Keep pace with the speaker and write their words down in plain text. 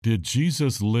Did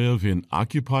Jesus live in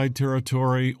occupied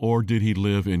territory, or did he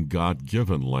live in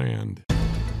God-given land?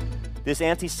 This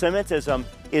anti-Semitism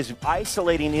is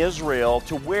isolating Israel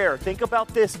to where? Think about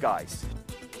this, guys.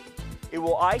 It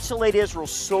will isolate Israel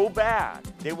so bad,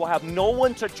 they will have no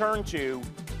one to turn to,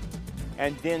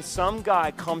 and then some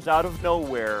guy comes out of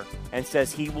nowhere and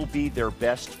says he will be their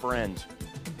best friend.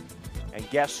 And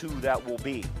guess who that will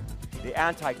be? The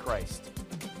Antichrist.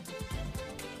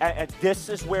 And this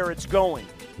is where it's going.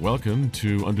 Welcome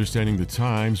to Understanding the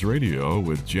Times Radio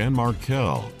with Jan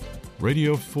Markell,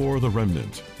 Radio for the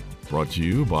Remnant, brought to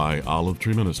you by Olive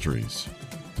Tree Ministries.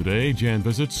 Today, Jan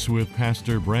visits with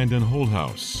Pastor Brandon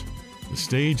Holthaus. The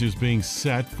stage is being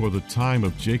set for the time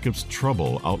of Jacob's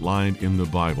trouble outlined in the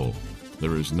Bible.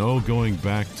 There is no going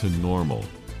back to normal.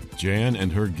 Jan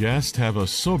and her guest have a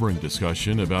sobering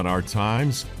discussion about our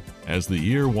times as the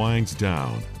year winds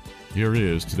down. Here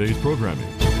is today's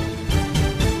programming.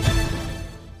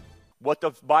 What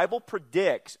the Bible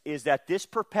predicts is that this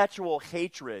perpetual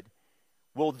hatred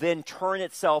will then turn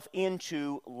itself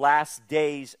into last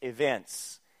days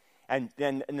events. And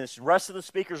this rest of the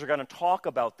speakers are going to talk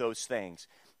about those things.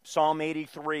 Psalm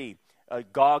 83,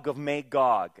 Gog of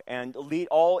Magog, and lead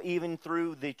all even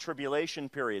through the tribulation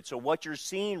period. So what you're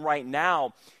seeing right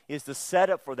now is the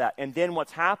setup for that. And then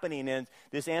what's happening is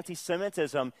this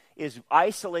anti-Semitism is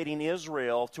isolating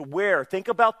Israel to where? Think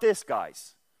about this,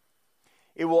 guys.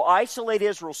 It will isolate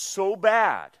Israel so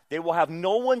bad, they will have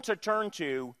no one to turn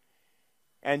to,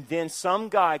 and then some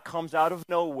guy comes out of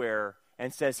nowhere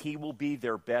and says he will be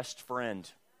their best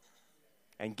friend.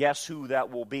 And guess who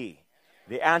that will be?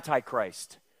 The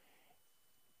Antichrist.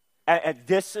 And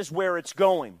this is where it's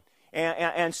going.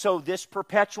 And so this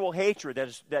perpetual hatred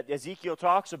that Ezekiel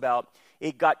talks about,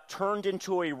 it got turned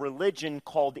into a religion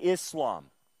called Islam.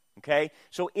 Okay?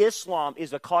 So Islam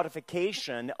is a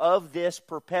codification of this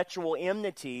perpetual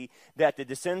enmity that the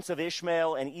descendants of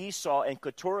Ishmael and Esau and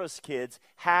Keturah's kids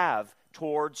have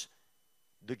towards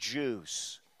the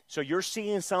Jews. So you're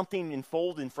seeing something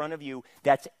unfold in front of you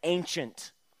that's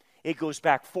ancient. It goes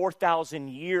back 4,000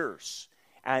 years.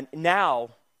 And now,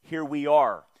 here we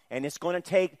are. And it's going to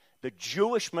take the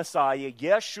Jewish Messiah,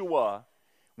 Yeshua,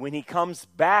 when he comes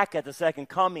back at the second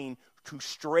coming, to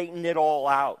straighten it all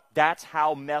out. That's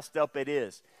how messed up it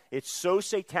is. It's so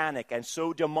satanic and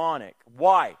so demonic.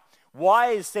 Why?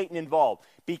 Why is Satan involved?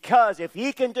 Because if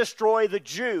he can destroy the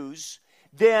Jews,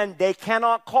 then they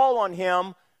cannot call on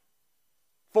him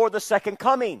for the second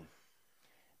coming.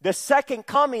 The second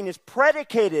coming is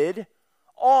predicated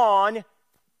on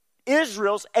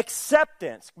Israel's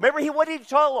acceptance. Remember, what did he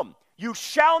tell them? You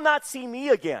shall not see me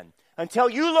again until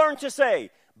you learn to say,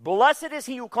 blessed is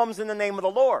he who comes in the name of the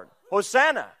Lord.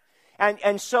 Hosanna.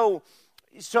 And so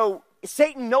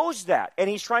Satan knows that, and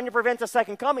he's trying to prevent the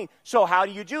second coming. So how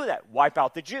do you do that? Wipe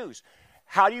out the Jews.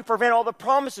 How do you prevent all the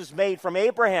promises made from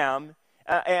Abraham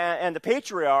and the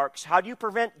patriarchs? How do you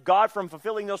prevent God from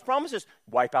fulfilling those promises?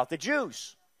 Wipe out the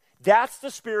Jews. That's the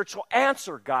spiritual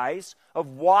answer, guys, of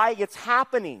why it's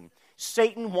happening.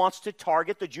 Satan wants to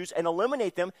target the Jews and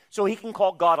eliminate them so he can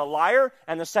call God a liar,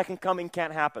 and the second coming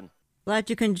can't happen.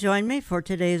 Glad you can join me for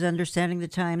today's Understanding the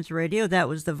Times Radio. That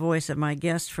was the voice of my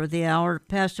guest for the hour,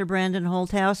 Pastor Brandon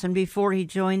Holthaus. And before he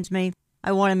joins me,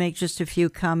 I want to make just a few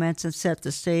comments and set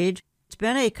the stage. It's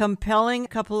been a compelling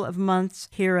couple of months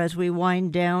here as we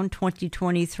wind down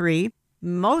 2023.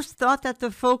 Most thought that the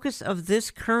focus of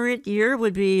this current year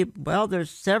would be, well,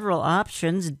 there's several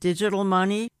options. Digital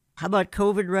money. How about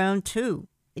COVID round 2?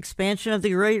 Expansion of the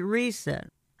Great Reset.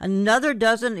 Another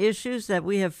dozen issues that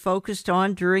we have focused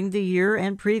on during the year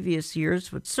and previous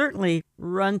years would certainly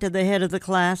run to the head of the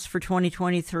class for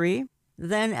 2023.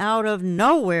 Then out of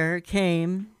nowhere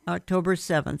came October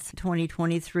 7th,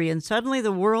 2023, and suddenly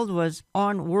the world was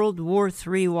on World War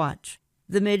III watch.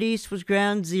 The Mideast was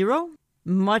ground zero.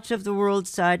 Much of the world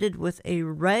sided with a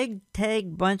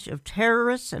ragtag bunch of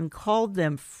terrorists and called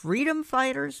them freedom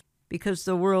fighters because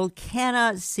the world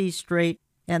cannot see straight,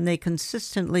 and they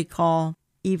consistently call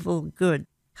evil good.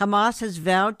 Hamas has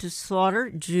vowed to slaughter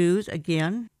Jews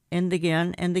again and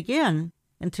again and again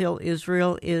until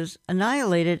Israel is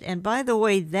annihilated. And by the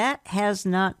way, that has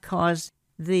not caused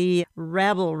the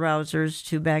rabble-rousers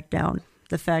to back down.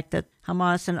 The fact that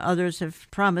Hamas and others have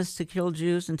promised to kill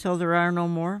Jews until there are no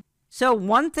more. So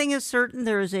one thing is certain,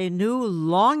 there is a new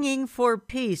longing for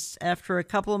peace after a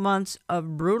couple of months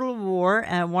of brutal war.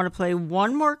 And I want to play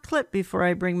one more clip before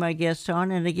I bring my guest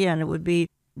on. And again, it would be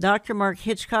Dr. Mark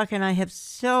Hitchcock, and I have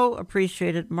so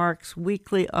appreciated Mark's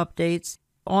weekly updates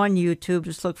on YouTube.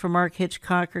 Just look for Mark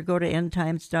Hitchcock or go to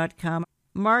endtimes.com.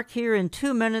 Mark here in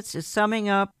 2 minutes is summing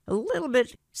up a little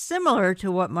bit similar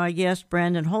to what my guest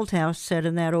Brandon Holthaus said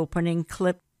in that opening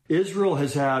clip. Israel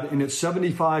has had, in its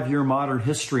 75-year modern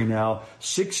history now,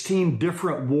 16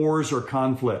 different wars or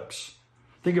conflicts.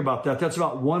 Think about that. That's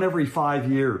about one every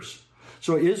 5 years.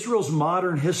 So Israel's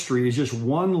modern history is just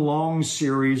one long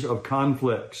series of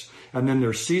conflicts. And then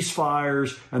there's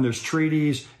ceasefires, and there's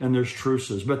treaties, and there's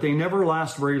truces. But they never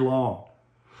last very long.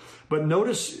 But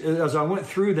notice, as I went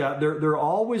through that, they're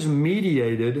always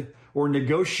mediated or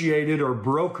negotiated or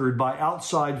brokered by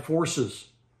outside forces.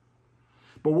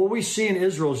 But what we see in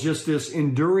Israel is just this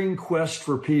enduring quest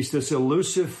for peace, this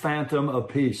elusive phantom of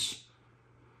peace.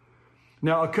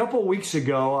 Now, a couple weeks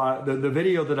ago, the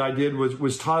video that I did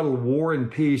was titled War and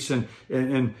Peace.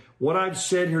 And what I've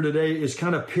said here today is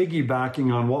kind of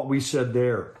piggybacking on what we said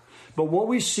there. But what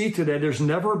we see today, there's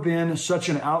never been such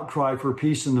an outcry for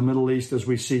peace in the Middle East as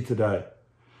we see today.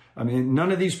 I mean,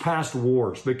 none of these past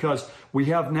wars, because we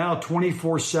have now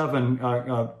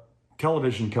 24/7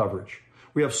 television coverage.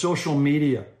 We have social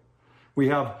media.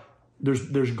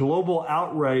 There's global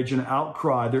outrage and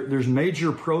outcry. There's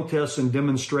major protests and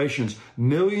demonstrations.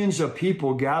 Millions of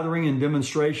people gathering in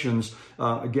demonstrations,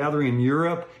 gathering in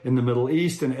Europe, in the Middle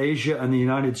East, in Asia, and the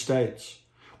United States.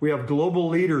 We have global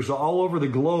leaders all over the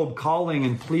globe calling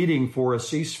and pleading for a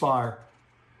ceasefire.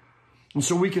 And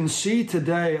so we can see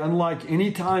today, unlike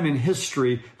any time in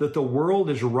history, that the world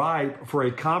is ripe for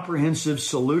a comprehensive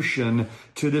solution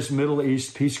to this Middle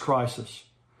East peace crisis.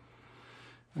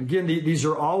 Again, these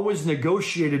are always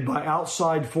negotiated by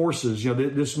outside forces. You know,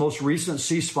 this most recent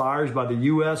ceasefire is by the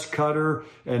U.S., Qatar,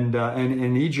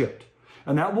 and Egypt.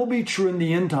 And that will be true in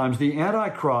the end times. The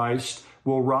Antichrist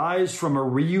will rise from a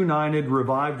reunited,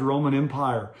 revived Roman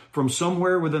Empire, from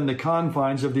somewhere within the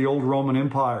confines of the old Roman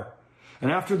Empire.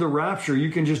 And after the rapture, you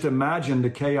can just imagine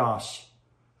the chaos.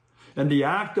 And the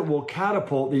act that will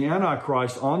catapult the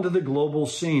Antichrist onto the global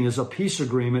scene is a peace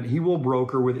agreement he will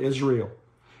broker with Israel.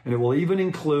 And it will even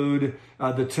include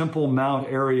the Temple Mount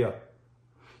area.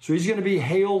 So he's going to be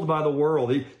hailed by the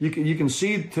world. You can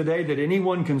see today that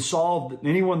anyone that can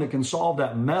solve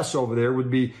that mess over there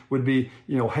would be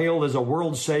hailed as a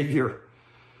world savior.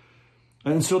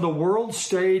 And so the world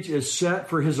stage is set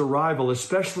for his arrival,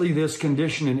 especially this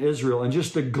condition in Israel, and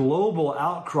just the global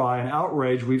outcry and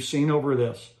outrage we've seen over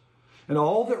this. And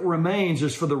all that remains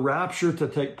is for the rapture to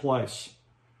take place.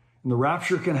 And the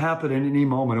rapture can happen at any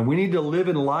moment. And we need to live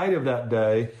in light of that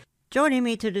day. Joining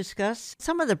me to discuss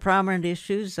some of the prominent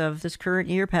issues of this current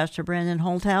year, Pastor Brandon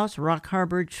Holthaus, Rock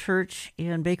Harbor Church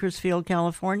in Bakersfield,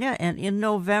 California. And in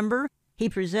November, he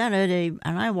presented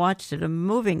and I watched it, a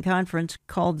moving conference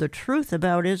called The Truth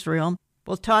About Israel.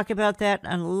 We'll talk about that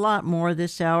and a lot more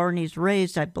this hour. And he's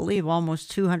raised, I believe,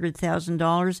 almost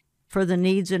 $200,000 for the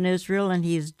needs in Israel. And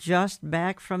he's just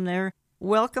back from there.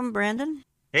 Welcome, Brandon.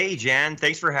 Hey, Jan.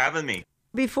 Thanks for having me.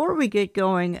 Before we get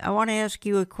going, I want to ask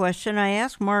you a question. I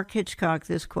asked Mark Hitchcock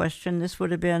this question. This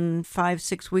would have been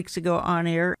 5-6 weeks ago on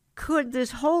air. Could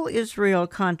this whole Israel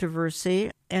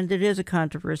controversy, and it is a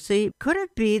controversy, could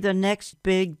it be the next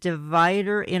big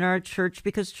divider in our church?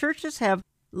 Because churches have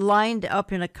lined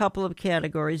up in a couple of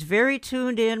categories. Very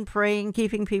tuned in, praying,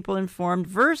 keeping people informed,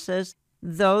 versus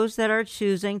those that are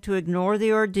choosing to ignore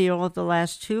the ordeal of the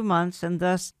last 2 months, and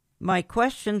thus my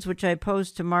questions, which I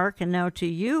posed to Mark and now to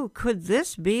you, could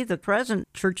this be the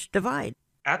present church divide?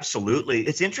 Absolutely.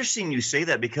 It's interesting you say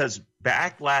that, because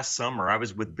back last summer, I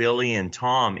was with Billy and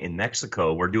Tom in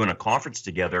Mexico. We're doing a conference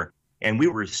together, and we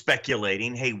were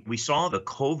speculating, hey, we saw the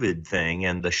COVID thing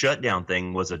and the shutdown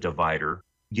thing was a divider.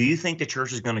 Do you think the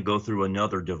church is going to go through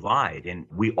another divide? And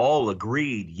we all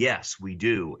agreed, yes, we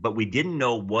do, but we didn't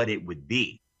know what it would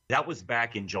be. That was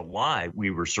back in July.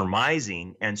 We were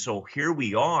surmising. And so here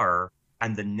we are.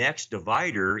 And the next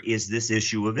divider is this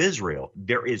issue of Israel.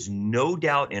 There is no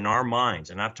doubt in our minds.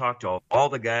 And I've talked to all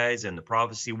the guys in the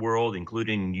prophecy world,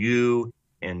 including you,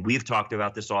 and we've talked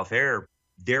about this off air.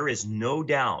 There is no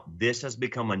doubt this has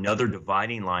become another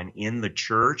dividing line in the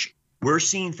church. We're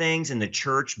seeing things in the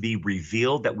church be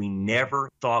revealed that we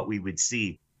never thought we would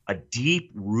see. A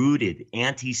deep-rooted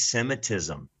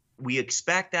anti-Semitism. We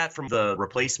expect that from the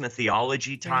replacement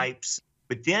theology types.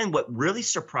 But then what really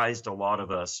surprised a lot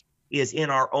of us is in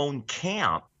our own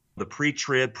camp, the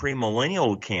pre-trib,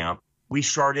 pre-millennial camp, we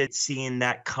started seeing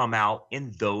that come out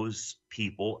in those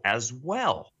people as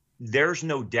well. There's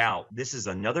no doubt this is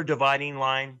another dividing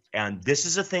line, and this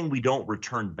is a thing we don't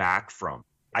return back from.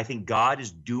 I think God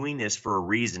is doing this for a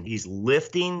reason. He's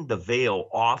lifting the veil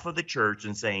off of the church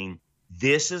and saying,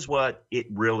 this is what it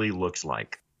really looks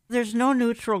like. There's no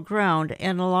neutral ground,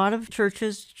 and a lot of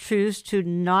churches choose to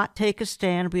not take a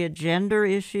stand, be it gender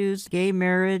issues, gay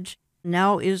marriage,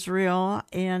 now Israel,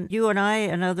 and you and I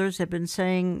and others have been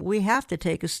saying we have to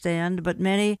take a stand, but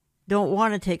many don't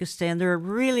want to take a stand. They're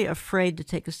really afraid to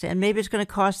take a stand. Maybe it's going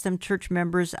to cost them church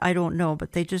members, I don't know,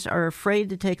 but they just are afraid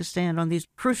to take a stand on these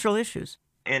crucial issues.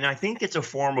 And I think it's a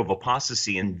form of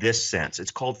apostasy in this sense.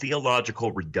 It's called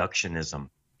theological reductionism.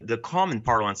 The common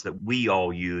parlance that we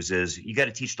all use is you got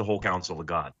to teach the whole counsel of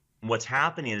God. What's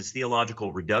happening is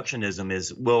theological reductionism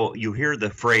is, well, you hear the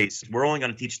phrase, we're only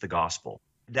going to teach the gospel.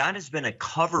 That has been a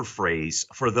cover phrase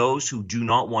for those who do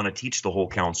not want to teach the whole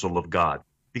counsel of God.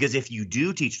 Because if you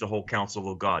do teach the whole counsel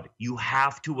of God, you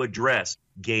have to address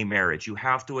gay marriage. You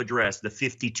have to address the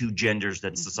 52 genders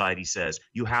that society says.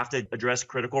 You have to address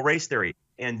critical race theory.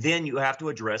 And then you have to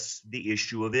address the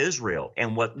issue of Israel.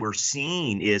 And what we're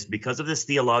seeing is because of this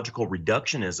theological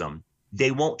reductionism,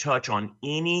 they won't touch on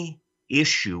any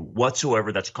issue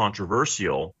whatsoever that's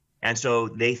controversial. And so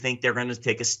they think they're going to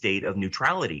take a state of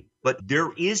neutrality. But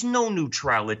there is no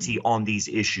neutrality on these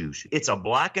issues. It's a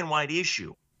black and white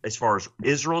issue. As far as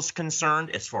Israel's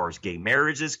concerned, as far as gay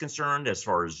marriage is concerned, as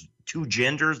far as two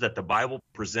genders that the Bible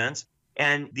presents.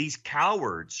 And these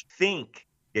cowards think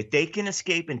that they can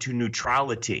escape into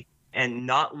neutrality and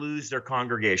not lose their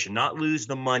congregation, not lose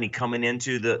the money coming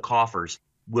into the coffers.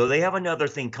 Well, they have another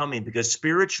thing coming because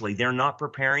spiritually they're not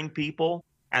preparing people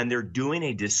and they're doing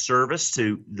a disservice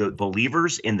to the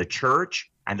believers in the church,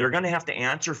 and they're going to have to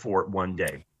answer for it one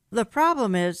day. The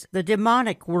problem is the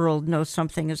demonic world knows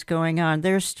something is going on.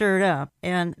 They're stirred up,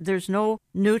 and there's no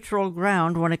neutral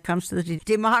ground when it comes to the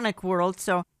demonic world.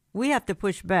 So we have to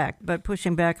push back. But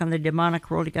pushing back on the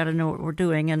demonic world, you got to know what we're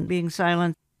doing. And being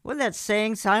silent, what that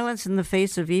saying, silence in the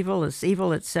face of evil is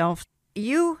evil itself.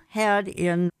 You had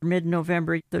in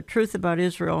mid-November the Truth About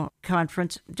Israel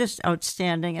conference, just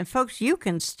outstanding. And folks, you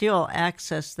can still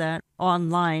access that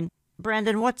online.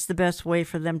 Brandon, what's the best way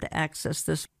for them to access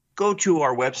this? Go to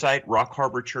our website,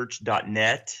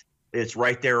 rockharborchurch.net. It's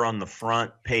right there on the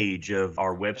front page of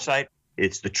our website.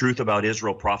 It's the Truth About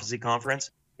Israel Prophecy Conference,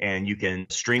 and you can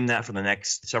stream that for the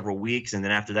next several weeks, and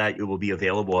then after that, it will be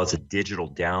available as a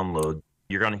digital download.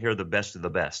 You're going to hear the best of the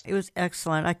best. It was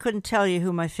excellent. I couldn't tell you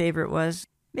who my favorite was.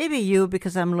 Maybe you,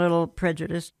 because I'm a little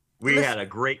prejudiced. We had a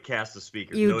great cast of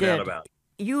speakers, no doubt about it.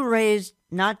 You raised,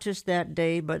 not just that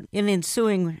day, but in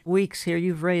ensuing weeks here,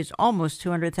 you've raised almost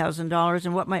 $200,000.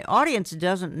 And what my audience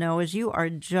doesn't know is you are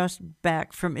just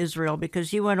back from Israel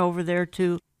because you went over there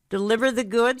to deliver the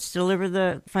goods, deliver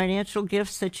the financial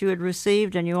gifts that you had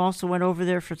received, and you also went over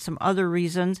there for some other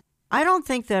reasons. I don't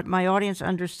think that my audience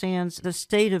understands the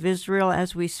state of Israel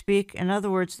as we speak. In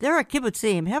other words, there are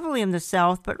kibbutzim heavily in the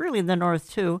south, but really in the north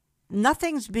too.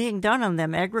 Nothing's being done on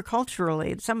them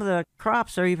agriculturally. Some of the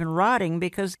crops are even rotting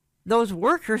because those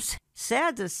workers,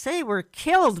 sad to say, were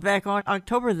killed back on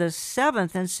October the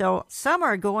 7th. And so some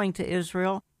are going to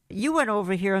Israel. You went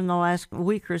over here in the last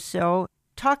week or so.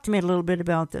 Talk to me a little bit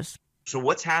about this. So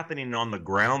what's happening on the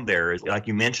ground there is, like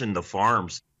you mentioned, the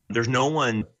farms. There's no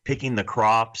one picking the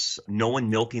crops, no one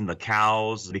milking the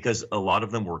cows, because a lot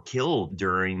of them were killed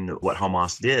during what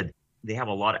Hamas did. They have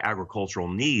a lot of agricultural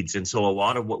needs. And so a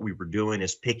lot of what we were doing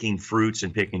is picking fruits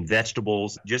and picking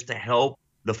vegetables just to help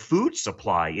the food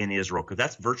supply in Israel, because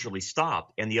that's virtually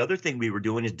stopped. And the other thing we were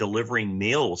doing is delivering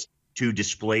meals to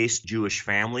displaced Jewish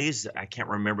families. I can't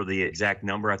remember the exact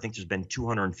number. I think there's been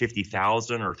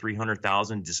 250,000 or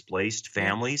 300,000 displaced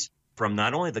families from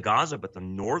not only the Gaza, but the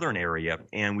northern area.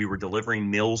 And we were delivering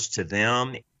meals to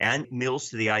them and meals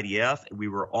to the IDF. We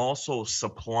were also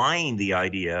supplying the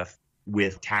IDF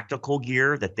with tactical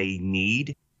gear that they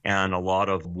need and a lot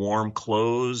of warm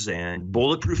clothes and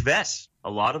bulletproof vests. A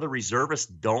lot of the reservists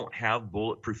don't have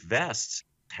bulletproof vests,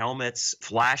 helmets,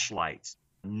 flashlights,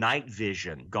 night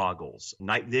vision goggles,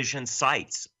 night vision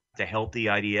sights to help the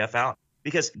IDF out,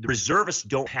 because the reservists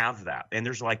don't have that. And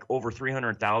there's like over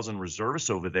 300,000 reservists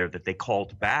over there that they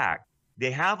called back.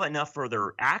 They have enough for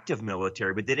their active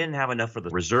military, but they didn't have enough for the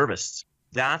reservists.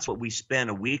 That's what we spent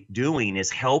a week doing, is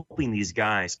helping these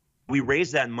guys. We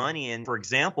raised that money, and for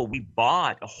example, we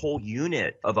bought a whole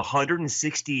unit of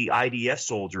 160 IDF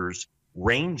soldiers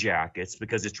rain jackets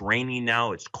because it's raining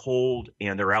now, it's cold,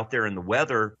 and they're out there in the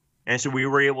weather. And so we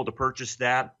were able to purchase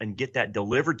that and get that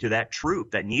delivered to that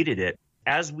troop that needed it.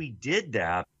 As we did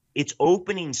that, it's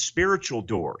opening spiritual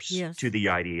doors to the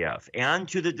IDF and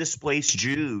to the displaced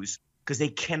Jews, because they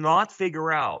cannot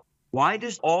figure out, why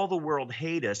does all the world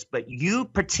hate us, but you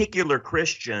particular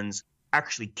Christians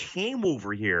actually came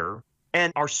over here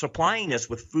and are supplying us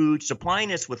with food,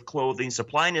 supplying us with clothing,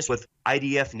 supplying us with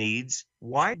IDF needs.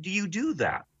 Why do you do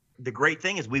that? The great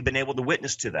thing is we've been able to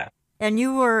witness to that. And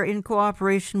you were in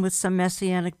cooperation with some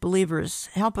Messianic believers.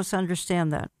 Help us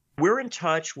understand that. We're in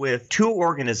touch with two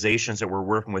organizations that we're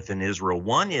working with in Israel.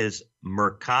 One is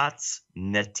Merkatz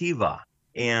Netiva,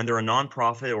 and they're a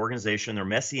nonprofit organization. They're a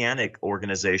messianic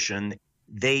organization.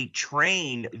 They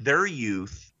train their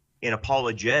youth in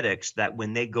apologetics that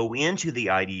when they go into the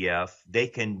IDF, they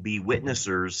can be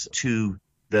witnessers to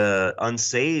the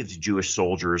unsaved Jewish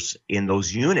soldiers in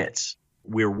those units.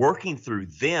 We're working through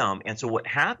them. And so what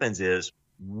happens is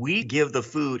we give the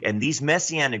food, and these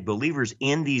messianic believers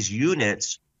in these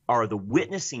units are the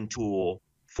witnessing tool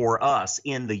for us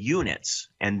in the units.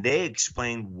 And they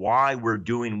explain why we're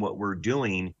doing what we're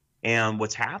doing. And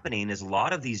what's happening is a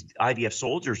lot of these IDF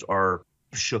soldiers are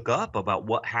shook up about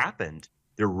what happened.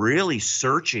 They're really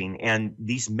searching. And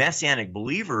these messianic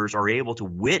believers are able to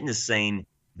witness saying,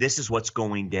 this is what's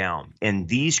going down. And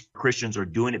these Christians are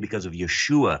doing it because of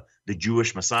Yeshua, the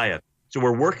Jewish Messiah. So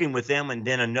we're working with them. And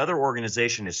then another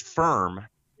organization is FIRM.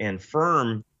 And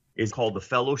FIRM is called the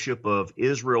Fellowship of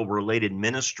Israel-Related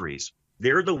Ministries.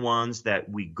 They're the ones that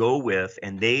we go with,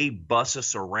 and they bus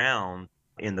us around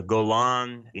in the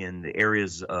Golan, in the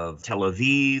areas of Tel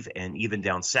Aviv, and even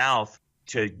down south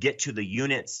to get to the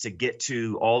units, to get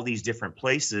to all these different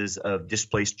places of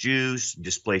displaced Jews,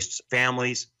 displaced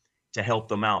families, to help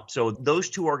them out. So those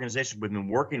two organizations we've been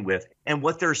working with, and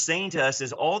what they're saying to us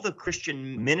is all the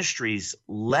Christian ministries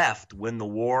left when the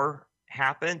war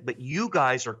happened, but you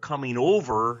guys are coming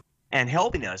over and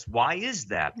helping us. Why is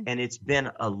that? And it's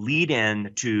been a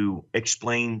lead-in to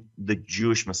explain the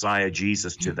Jewish Messiah,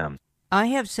 Jesus, to them. I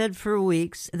have said for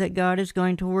weeks that God is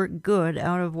going to work good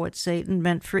out of what Satan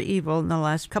meant for evil in the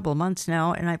last couple of months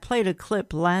now, and I played a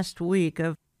clip last week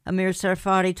of Amir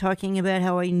Sarfati talking about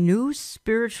how a new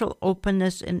spiritual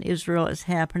openness in Israel is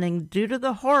happening due to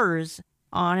the horrors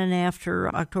on and after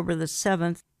October the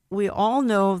 7th. We all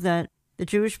know that the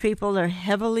Jewish people are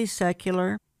heavily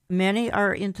secular. Many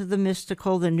are into the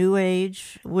mystical, the New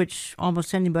Age, which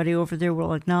almost anybody over there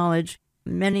will acknowledge.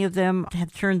 Many of them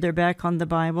have turned their back on the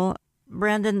Bible.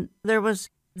 Brandon, there was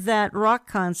that rock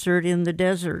concert in the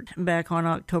desert back on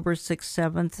October 6th,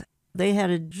 7th. They had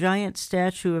a giant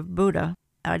statue of Buddha.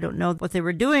 I don't know what they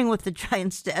were doing with the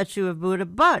giant statue of Buddha,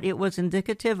 but it was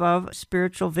indicative of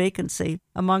spiritual vacancy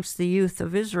amongst the youth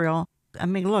of Israel. I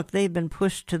mean, look, they've been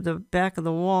pushed to the back of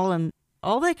the wall, and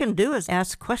all they can do is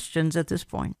ask questions at this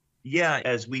point. Yeah,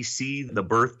 as we see the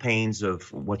birth pains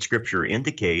of what Scripture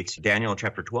indicates, Daniel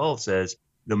chapter 12 says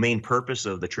the main purpose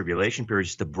of the tribulation period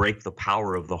is to break the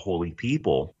power of the holy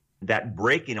people. That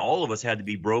breaking, all of us had to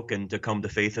be broken to come to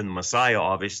faith in the Messiah,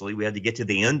 obviously. We had to get to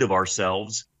the end of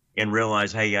ourselves and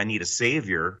realize, hey, I need a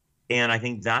Savior. And I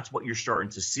think that's what you're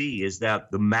starting to see, is that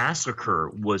the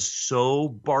massacre was so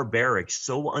barbaric,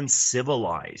 so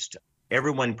uncivilized.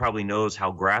 Everyone probably knows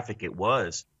how graphic it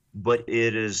was, but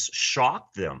it has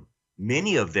shocked them,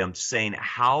 many of them saying,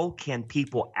 how can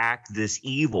people act this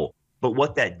evil? But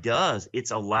what that does,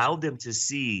 it's allowed them to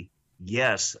see,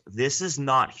 yes, this is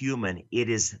not human. It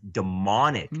is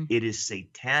demonic. It is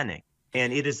satanic.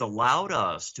 And it has allowed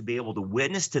us to be able to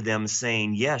witness to them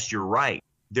saying, yes, you're right.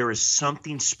 There is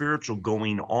something spiritual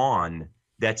going on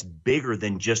that's bigger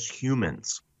than just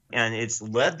humans. And it's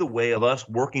led the way of us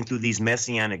working through these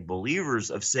messianic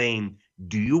believers of saying,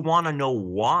 do you want to know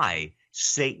why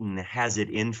Satan has it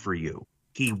in for you?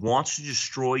 He wants to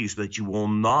destroy you so that you will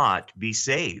not be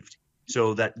saved,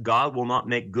 so that God will not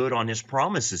make good on his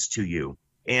promises to you.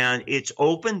 And it's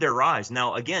opened their eyes.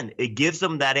 Now, again, it gives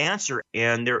them that answer,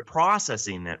 and they're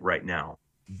processing it right now.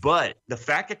 But the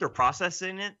fact that they're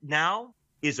processing it now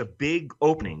is a big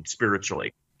opening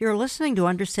spiritually. You're listening to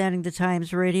Understanding the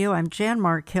Times Radio. I'm Jan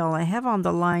Markell. I have on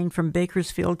the line from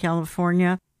Bakersfield,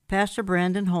 California, Pastor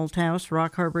Brandon Holthaus,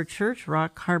 Rock Harbor Church,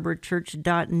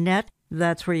 rockharborchurch.net.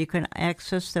 That's where you can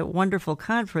access that wonderful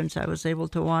conference I was able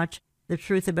to watch, The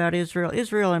Truth About Israel,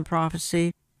 Israel and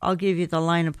Prophecy. I'll give you the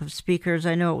lineup of speakers.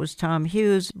 I know it was Tom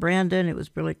Hughes, Brandon, it was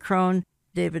Billy Crone,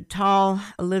 David Tall,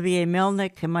 Olivier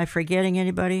Melnick. Am I forgetting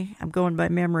anybody? I'm going by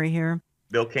memory here.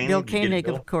 Bill Koenig. Bill Koenig,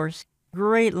 of course.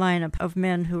 Great lineup of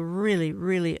men who really,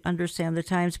 really understand the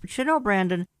times. But you know,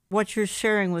 Brandon, what you're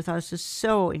sharing with us is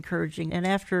so encouraging. And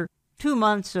after 2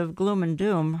 months of gloom and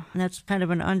doom, and that's kind of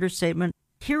an understatement,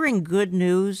 hearing good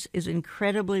news is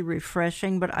incredibly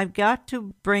refreshing. But I've got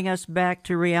to bring us back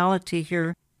to reality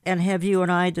here and have you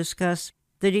and I discuss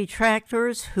the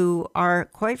detractors who are,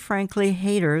 quite frankly,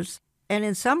 haters. And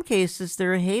in some cases,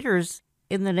 they're haters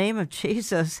in the name of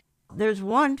Jesus. There's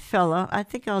one fella, I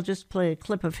think I'll just play a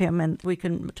clip of him and we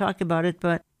can talk about it,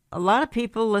 but a lot of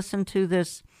people listen to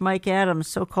this Mike Adams,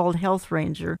 so-called health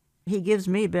ranger. He gives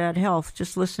me bad health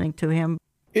just listening to him.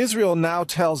 Israel now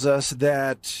tells us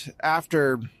that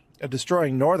after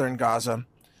destroying northern Gaza,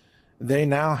 they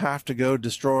now have to go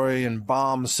destroy and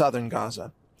bomb southern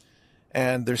Gaza.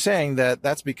 And they're saying that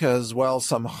that's because, well,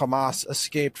 some Hamas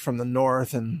escaped from the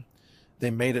north and they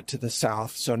made it to the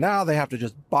south. So now they have to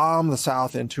just bomb the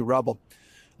south into rubble.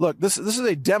 Look, this is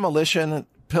a demolition,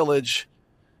 pillage,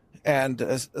 and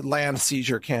a land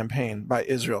seizure campaign by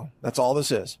Israel. That's all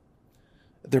this is.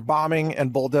 They're bombing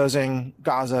and bulldozing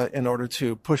Gaza in order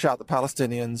to push out the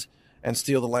Palestinians and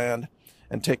steal the land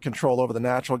and take control over the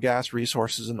natural gas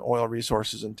resources and oil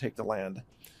resources and take the land.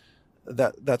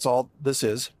 That's all this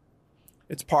is.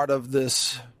 It's part of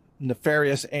this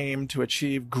nefarious aim to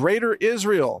achieve greater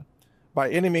Israel by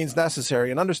any means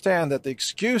necessary. And understand that the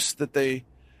excuse that they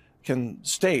can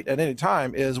state at any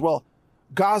time is, well,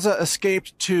 Gaza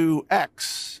escaped to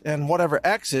X, and whatever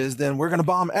X is, then we're going to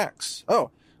bomb X.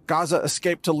 Oh, Gaza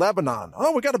escaped to Lebanon.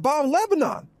 Oh, we got to bomb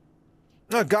Lebanon.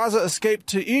 No, Gaza escaped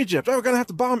to Egypt. Oh, we're going to have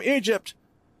to bomb Egypt.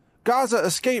 Gaza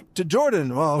escaped to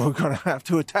Jordan. Well, we're going to have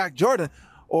to attack Jordan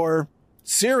or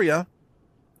Syria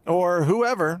or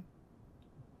whoever.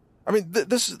 I mean,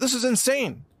 this is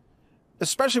insane,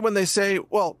 especially when they say,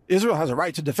 well, Israel has a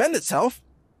right to defend itself.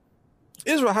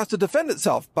 Israel has to defend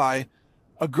itself by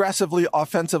aggressively,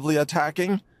 offensively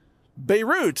attacking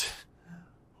Beirut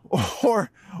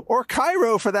or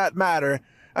Cairo for that matter.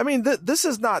 I mean, this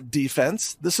is not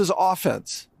defense. This is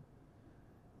offense.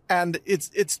 And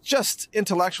it's just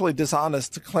intellectually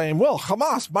dishonest to claim, well,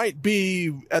 Hamas might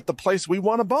be at the place we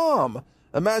want to bomb.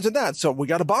 Imagine that. So we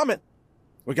got to bomb it.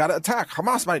 We got to attack.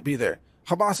 Hamas might be there.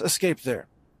 Hamas escaped there.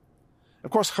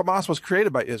 Of course, Hamas was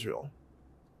created by Israel.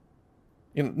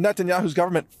 Netanyahu's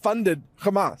government funded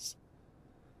Hamas.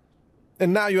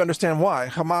 And now you understand why.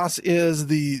 Hamas is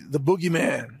the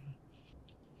boogeyman.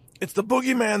 It's the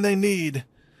boogeyman they need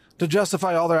to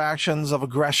justify all their actions of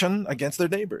aggression against their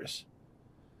neighbors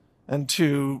and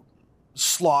to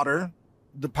slaughter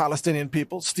the Palestinian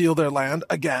people, steal their land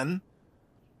again,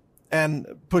 and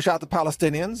push out the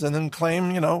Palestinians and then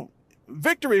claim,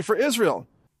 victory for Israel.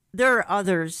 There are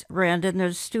others, Brandon.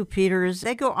 There's Stu Peters.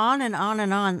 They go on and on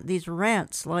and on, these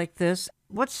rants like this.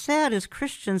 What's sad is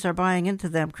Christians are buying into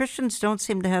them. Christians don't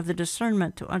seem to have the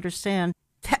discernment to understand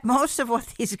that most of what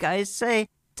these guys say,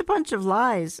 it's a bunch of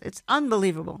lies. It's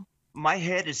unbelievable. My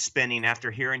head is spinning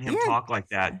after hearing him talk like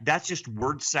that. That's just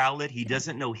word salad. He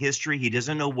doesn't know history. He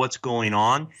doesn't know what's going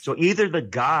on. So either the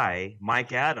guy,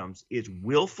 Mike Adams, is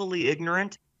willfully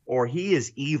ignorant or he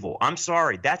is evil. I'm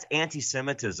sorry. That's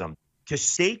anti-Semitism. To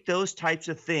state those types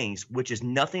of things, which is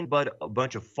nothing but a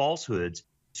bunch of falsehoods.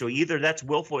 So either that's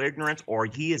willful ignorance or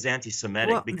he is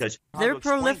anti-Semitic, because they're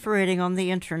proliferating on the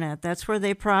internet. That's where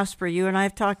they prosper. You and I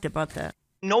have talked about that.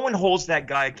 No one holds that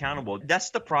guy accountable.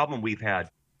 That's the problem we've had.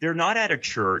 They're not at a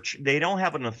church. They don't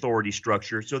have an authority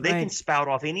structure, so they can spout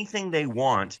off anything they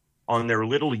want on their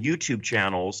little YouTube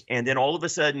channels, and then all of a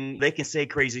sudden they can say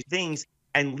crazy things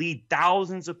and lead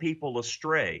thousands of people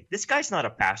astray. This guy's not a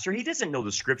pastor. He doesn't know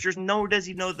the scriptures, nor does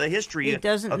he know the history of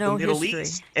the Middle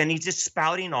East. And he's just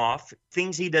spouting off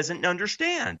things he doesn't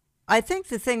understand. I think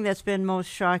the thing that's been most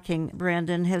shocking,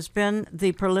 Brandon, has been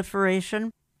the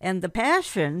proliferation and the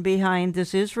passion behind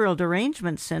this Israel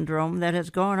derangement syndrome that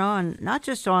has gone on, not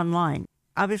just online.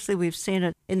 Obviously, we've seen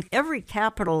it in every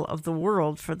capital of the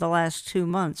world for the last 2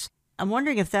 months. I'm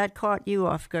wondering if that caught you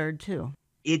off guard, too.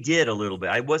 It did a little bit.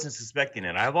 I wasn't suspecting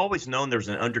it. I've always known there's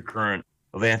an undercurrent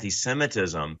of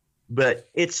anti-Semitism, but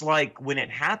it's like when it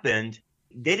happened,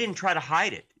 they didn't try to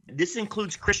hide it. This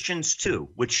includes Christians too,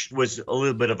 which was a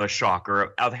little bit of a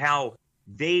shocker of how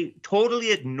they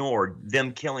totally ignored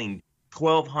them killing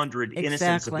 1,200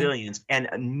 innocent civilians and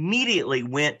immediately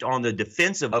went on the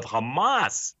defensive of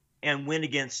Hamas and went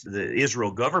against the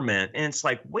Israel government. And it's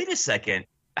like, wait a second.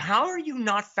 How are you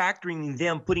not factoring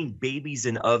them putting babies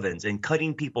in ovens and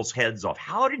cutting people's heads off?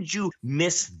 How did you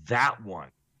miss that one?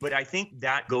 But I think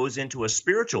that goes into a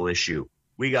spiritual issue.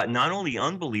 We got not only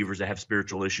unbelievers that have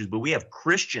spiritual issues, but we have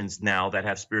Christians now that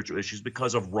have spiritual issues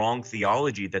because of wrong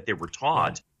theology that they were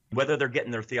taught, whether they're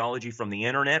getting their theology from the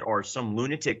internet or some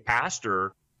lunatic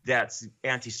pastor that's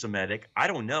anti-Semitic. I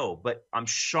don't know, but I'm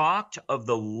shocked of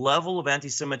the level of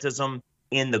anti-Semitism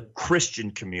in the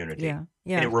Christian community. Yeah.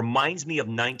 And it reminds me of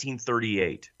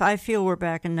 1938. I feel we're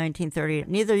back in 1938.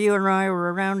 Neither you and I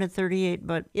were around in 38,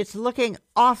 but it's looking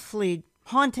awfully,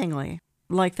 hauntingly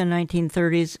like the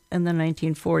 1930s and the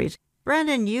 1940s.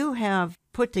 Brandon, you have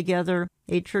put together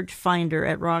a church finder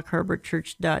at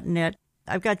rockharborchurch.net.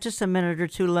 I've got just a minute or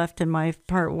two left in my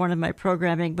part one of my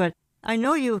programming, but I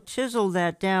know you chiseled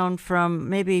that down from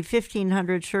maybe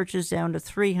 1,500 churches down to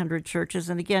 300 churches.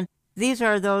 And again, these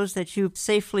are those that you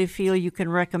safely feel you can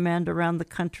recommend around the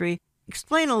country.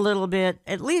 Explain a little bit,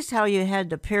 at least how you had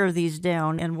to pare these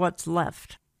down and what's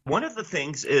left. One of the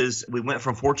things is we went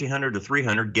from 1,400 to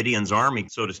 300, Gideon's army,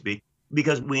 so to speak,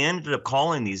 because we ended up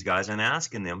calling these guys and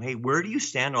asking them, hey, where do you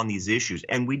stand on these issues?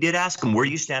 And we did ask them, where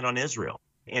do you stand on Israel?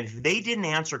 And if they didn't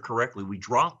answer correctly, we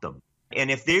dropped them. And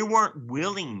if they weren't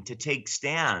willing to take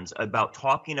stands about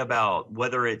talking about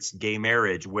whether it's gay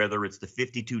marriage, whether it's the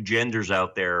 52 genders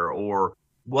out there, or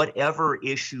whatever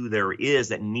issue there is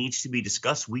that needs to be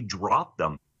discussed, we drop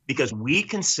them. Because we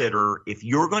consider if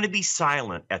you're going to be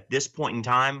silent at this point in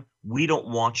time, we don't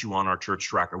want you on our church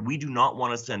tracker. We do not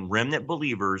want to send remnant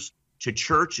believers to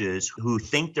churches who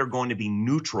think they're going to be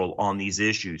neutral on these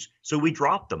issues. So we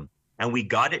dropped them and we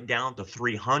got it down to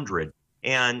 300.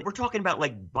 And we're talking about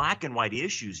like black and white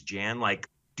issues, Jan, like,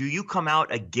 do you come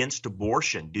out against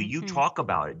abortion? Do you talk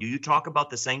about it? Do you talk about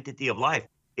the sanctity of life?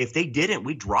 If they didn't,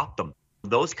 we dropped them.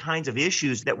 Those kinds of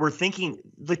issues that we're thinking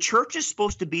the church is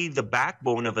supposed to be the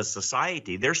backbone of a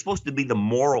society. They're supposed to be the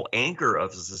moral anchor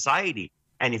of a society.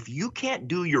 And if you can't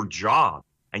do your job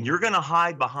and you're going to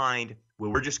hide behind,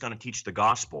 well, we're just going to teach the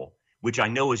gospel, which I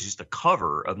know is just a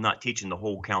cover of not teaching the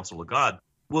whole counsel of God,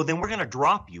 well, then we're going to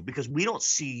drop you because we don't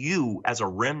see you as a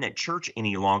remnant church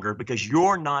any longer because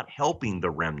you're not helping the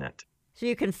remnant. So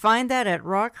you can find that at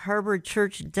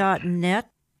rockharborchurch.net.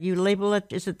 You label it,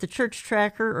 is it the church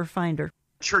tracker or finder?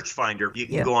 Church finder. You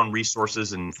can go on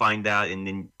resources and find that and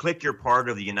then click your part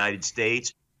of the United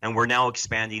States. And we're now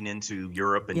expanding into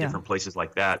Europe and different places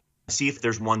like that. See if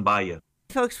there's one by you.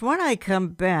 Folks, when I come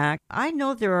back, I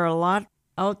know there are a lot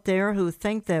out there who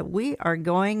think that we are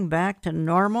going back to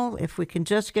normal if we can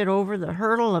just get over the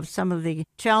hurdle of some of the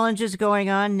challenges going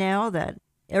on now, that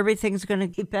everything's going to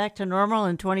get back to normal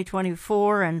in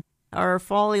 2024 and our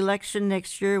fall election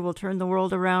next year will turn the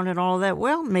world around and all that.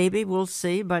 Well, maybe we'll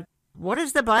see. But what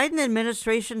is the Biden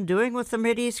administration doing with the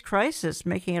Mideast crisis?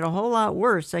 Making it a whole lot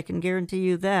worse. I can guarantee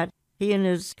you that. He and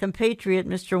his compatriot,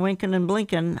 Mr. Winken and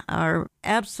Blinken, are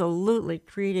absolutely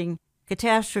creating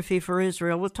catastrophe for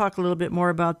Israel. We'll talk a little bit more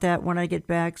about that when I get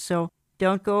back. So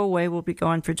don't go away. We'll be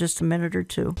gone for just a minute or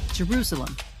two.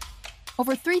 Jerusalem.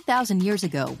 Over 3,000 years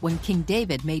ago, when King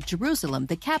David made Jerusalem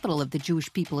the capital of the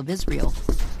Jewish people of Israel,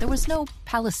 there was no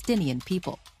Palestinian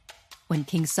people. When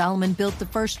King Solomon built the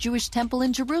first Jewish temple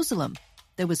in Jerusalem,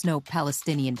 there was no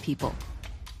Palestinian people.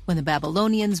 When the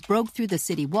Babylonians broke through the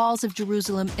city walls of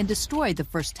Jerusalem and destroyed the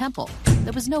first temple,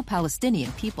 there was no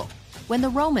Palestinian people. When the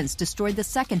Romans destroyed the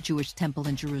second Jewish temple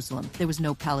in Jerusalem, there was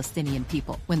no Palestinian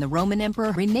people. When the Roman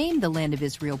emperor renamed the land of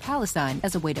Israel Palestine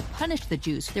as a way to punish the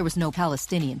Jews, there was no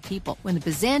Palestinian people. When the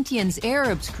Byzantines,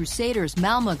 Arabs, Crusaders,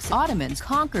 Mamluks, Ottomans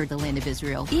conquered the land of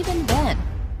Israel, even then.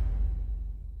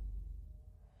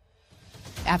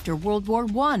 After World War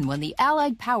I, when the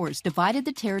Allied powers divided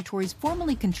the territories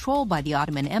formerly controlled by the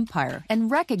Ottoman Empire and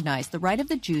recognized the right of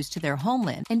the Jews to their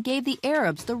homeland and gave the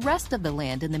Arabs the rest of the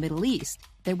land in the Middle East,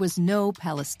 there was no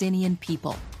Palestinian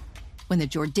people. When the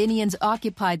Jordanians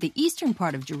occupied the eastern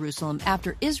part of Jerusalem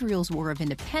after Israel's War of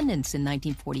Independence in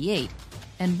 1948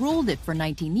 and ruled it for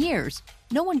 19 years,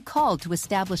 no one called to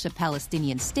establish a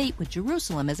Palestinian state with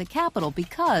Jerusalem as a capital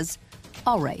because,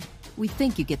 all right, we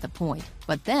think you get the point.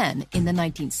 But then, in the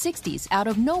 1960s, out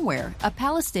of nowhere, a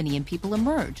Palestinian people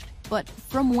emerged. But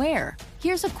from where?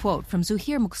 Here's a quote from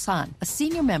Zuhair Muhsan, a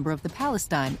senior member of the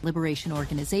Palestine Liberation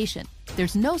Organization.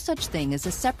 There's no such thing as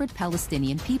a separate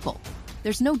Palestinian people.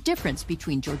 There's no difference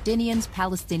between Jordanians,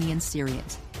 Palestinians,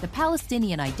 Syrians. The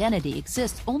Palestinian identity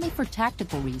exists only for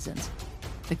tactical reasons.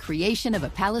 The creation of a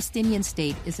Palestinian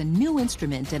state is a new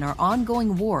instrument in our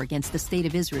ongoing war against the State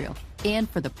of Israel and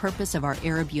for the purpose of our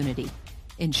Arab unity.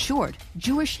 In short,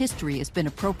 Jewish history has been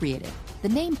appropriated. The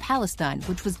name Palestine,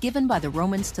 which was given by the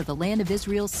Romans to the land of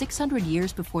Israel 600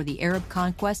 years before the Arab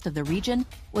conquest of the region,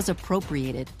 was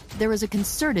appropriated. There is a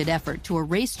concerted effort to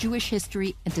erase Jewish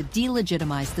history and to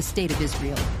delegitimize the State of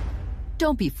Israel.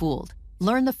 Don't be fooled.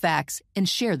 Learn the facts and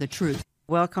share the truth.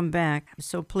 Welcome back. I'm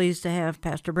so pleased to have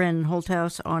Pastor Brandon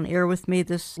Holthaus on air with me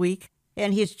this week.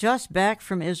 And he's just back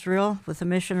from Israel with a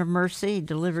mission of mercy. He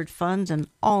delivered funds and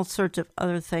all sorts of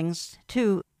other things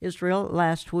to Israel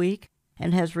last week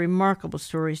and has remarkable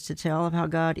stories to tell of how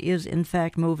God is, in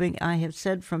fact, moving. I have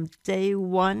said from day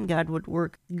one God would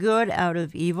work good out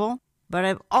of evil. But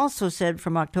I've also said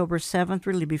from October 7th,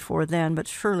 really before then, but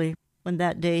surely when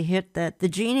that day hit, that the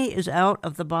genie is out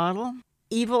of the bottle.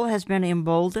 Evil has been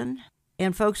emboldened.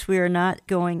 And folks, we are not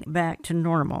going back to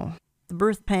normal. The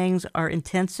birth pangs are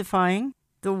intensifying.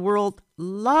 The world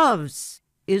loves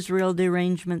Israel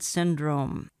derangement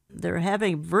syndrome. They're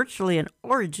having virtually an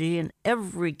orgy in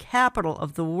every capital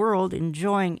of the world,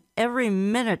 enjoying every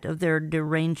minute of their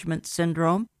derangement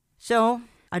syndrome. So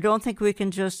I don't think we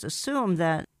can just assume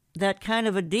that that kind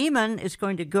of a demon is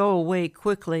going to go away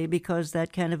quickly, because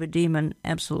that kind of a demon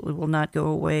absolutely will not go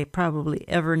away probably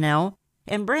ever now.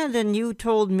 And Brandon, you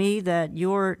told me that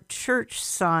your church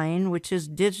sign, which is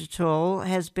digital,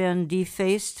 has been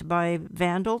defaced by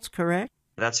vandals, correct?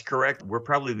 That's correct. We're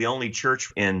probably the only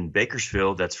church in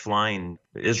Bakersfield that's flying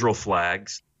Israel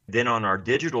flags. Then on our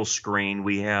digital screen,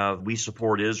 we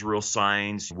support Israel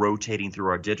signs rotating through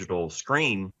our digital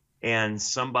screen. And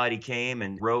somebody came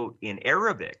and wrote in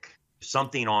Arabic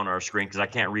something on our screen, because I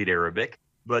can't read Arabic,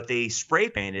 but they spray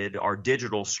painted our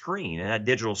digital screen. And that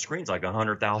digital screen's like a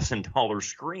 $100,000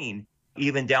 screen.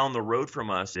 Even down the road from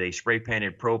us, they spray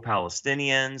painted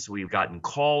pro-Palestinians. We've gotten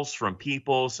calls from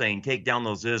people saying, take down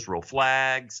those Israel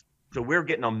flags. So we're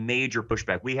getting a major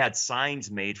pushback. We had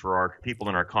signs made for our people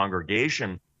in our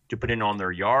congregation to put in on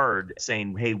their yard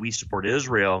saying, hey, we support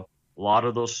Israel. A lot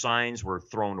of those signs were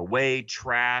thrown away,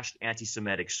 trashed,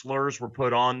 anti-Semitic slurs were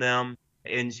put on them.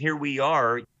 And here we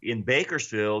are in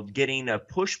Bakersfield getting a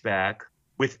pushback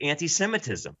with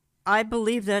anti-Semitism. I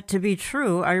believe that to be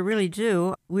true. I really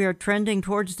do. We are trending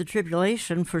towards the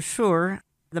tribulation for sure.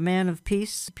 The man of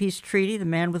peace treaty, the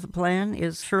man with a plan,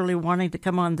 is surely wanting to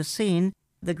come on the scene.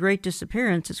 The great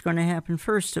disappearance is going to happen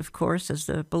first, of course, as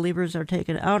the believers are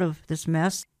taken out of this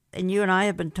mess. And you and I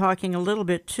have been talking a little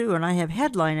bit, too, and I have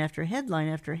headline after headline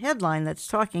after headline that's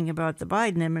talking about the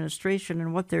Biden administration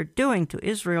and what they're doing to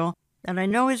Israel. And I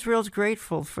know Israel's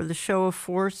grateful for the show of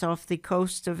force off the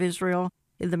coast of Israel,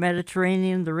 in the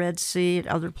Mediterranean, the Red Sea, and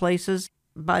other places.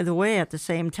 By the way, at the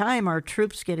same time, our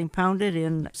troops getting pounded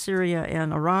in Syria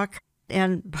and Iraq.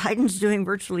 And Biden's doing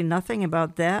virtually nothing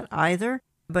about that either,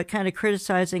 but kind of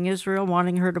criticizing Israel,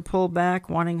 wanting her to pull back,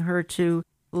 wanting her to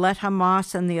let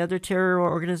Hamas and the other terror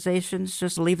organizations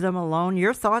just leave them alone.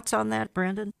 Your thoughts on that,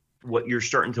 Brandon? What you're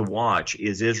starting to watch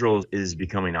is Israel is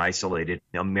becoming isolated.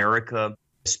 America,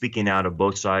 speaking out of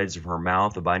both sides of her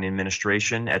mouth, the Biden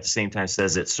administration, at the same time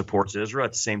says it supports Israel,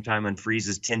 at the same time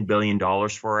unfreezes $10 billion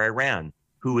for Iran,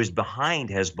 who is behind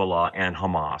Hezbollah and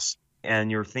Hamas.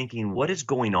 And you're thinking, what is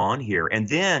going on here? And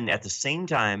then at the same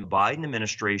time, Biden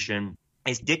administration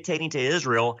is dictating to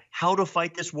Israel how to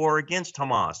fight this war against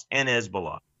Hamas and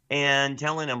Hezbollah, and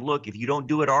telling them, look, if you don't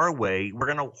do it our way, we're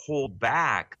going to hold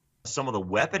back some of the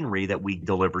weaponry that we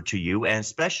deliver to you, and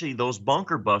especially those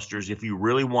bunker busters. If you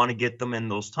really want to get them in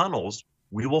those tunnels,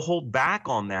 we will hold back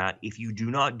on that if you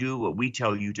do not do what we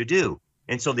tell you to do.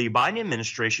 And so the Biden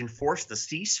administration forced the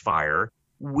ceasefire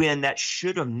when that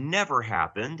should have never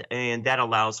happened, and that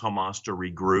allows Hamas to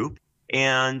regroup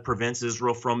and prevents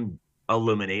Israel from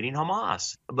eliminating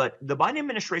Hamas. But the Biden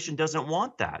administration doesn't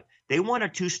want that. They want a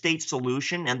two-state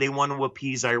solution, and they want to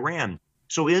appease Iran.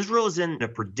 So Israel is in a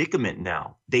predicament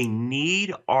now. They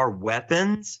need our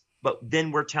weapons, but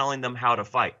then we're telling them how to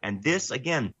fight. And this,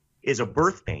 again, is a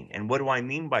birth pain. And what do I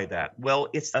mean by that? Well,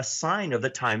 it's a sign of the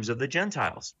times of the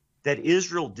Gentiles, that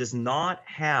Israel does not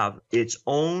have its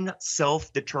own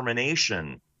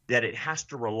self-determination, that it has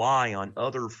to rely on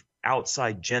other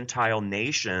outside Gentile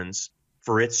nations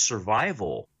for its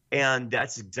survival. And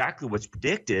that's exactly what's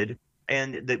predicted.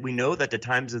 And that we know that the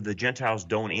times of the Gentiles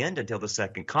don't end until the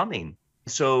second coming.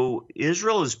 So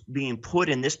Israel is being put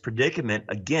in this predicament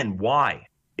again. Why?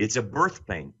 It's a birth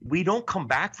pain. We don't come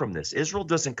back from this. Israel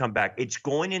doesn't come back. It's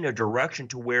going in a direction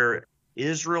to where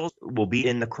Israel will be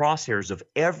in the crosshairs of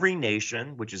every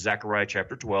nation, which is Zechariah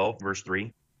chapter 12, verse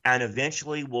 3, and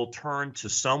eventually will turn to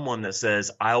someone that says,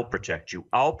 I'll protect you.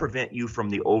 I'll prevent you from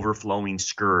the overflowing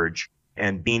scourge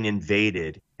and being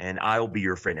invaded, and I'll be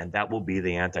your friend, and that will be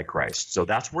the Antichrist. So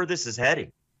that's where this is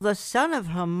heading. The son of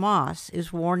Hamas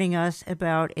is warning us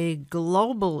about a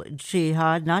global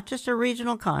jihad, not just a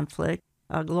regional conflict,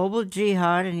 a global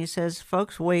jihad. And he says,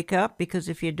 folks, wake up, because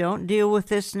if you don't deal with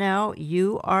this now,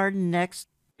 you are next.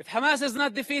 If Hamas is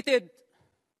not defeated,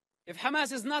 if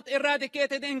Hamas is not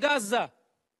eradicated in Gaza,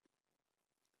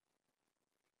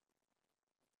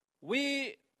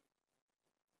 we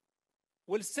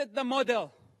will set the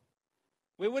model.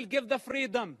 We will give the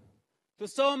freedom to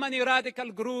so many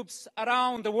radical groups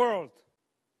around the world.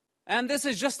 And this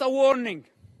is just a warning.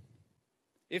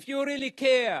 If you really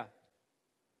care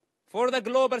for the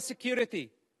global security,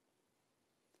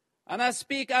 and I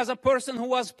speak as a person who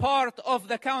was part of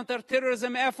the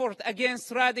counterterrorism effort against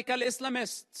radical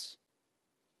Islamists,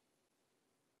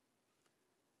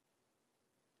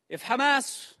 if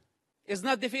Hamas is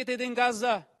not defeated in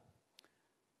Gaza,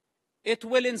 it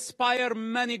will inspire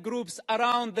many groups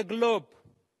around the globe.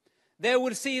 They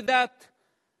will see that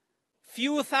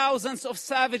few thousands of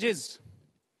savages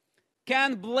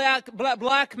can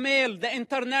blackmail the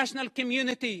international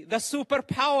community, the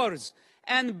superpowers,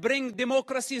 and bring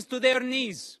democracies to their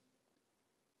knees.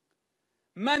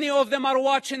 Many of them are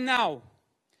watching now,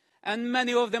 and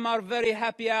many of them are very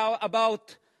happy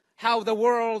about how the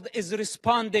world is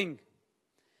responding.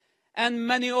 And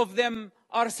many of them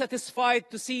are satisfied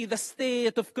to see the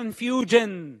state of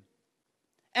confusion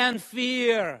and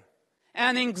fear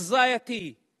and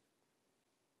anxiety.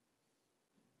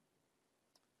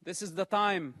 This is the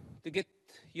time to get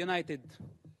united.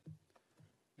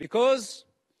 Because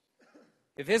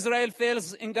if Israel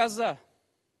fails in Gaza,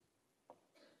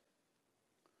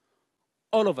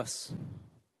 all of us,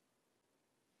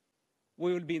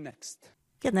 we will be next.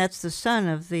 Again, that's the son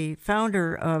of the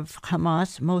founder of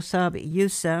Hamas, Mossab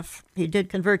Youssef. He did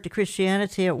convert to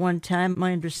Christianity at one time.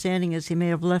 My understanding is he may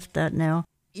have left that now.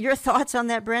 Your thoughts on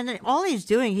that, Brandon? All he's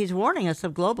doing, he's warning us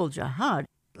of global jihad.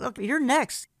 Look, you're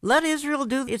next. Let Israel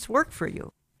do its work for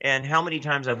you. And how many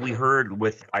times have we heard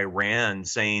with Iran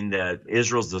saying that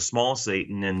Israel's the small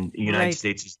Satan and the United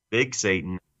States is the big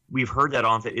Satan? We've heard that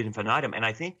on infinitum. And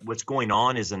I think what's going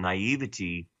on is a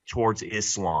naivety towards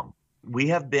Islam. We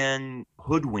have been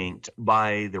hoodwinked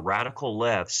by the radical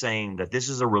left saying that this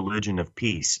is a religion of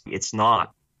peace. It's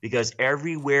not, because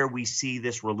everywhere we see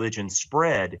this religion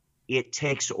spread, it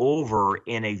takes over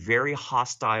in a very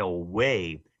hostile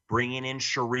way, bringing in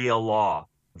Sharia law,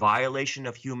 violation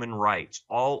of human rights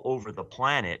all over the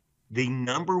planet. The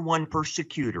number one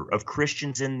persecutor of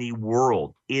Christians in the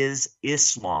world is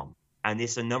Islam. And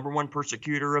it's the number one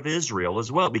persecutor of Israel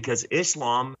as well, because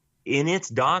Islam, in its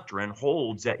doctrine,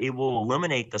 holds that it will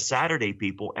eliminate the Saturday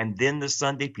people and then the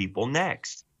Sunday people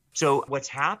next. So what's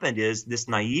happened is this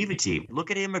naivety.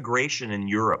 Look at immigration in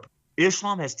Europe.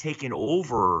 Islam has taken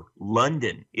over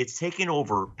London. It's taken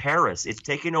over Paris. It's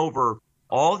taken over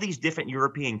all these different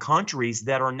European countries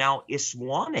that are now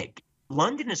Islamic.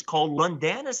 London is called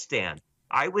Londanistan.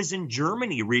 I was in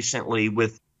Germany recently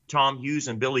with Tom Hughes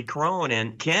and Billy Crone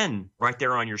and Ken right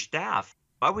there on your staff.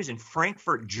 I was in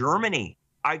Frankfurt, Germany.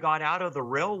 I got out of the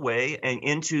railway and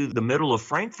into the middle of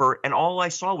Frankfurt, and all I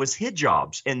saw was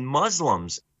hijabs and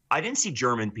Muslims. I didn't see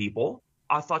German people.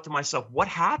 I thought to myself, what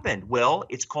happened? Well,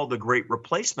 it's called the Great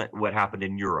Replacement, what happened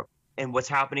in Europe. And what's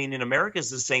happening in America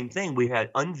is the same thing. We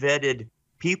had unvetted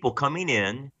people coming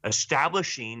in,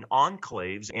 establishing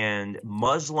enclaves and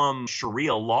Muslim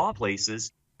Sharia law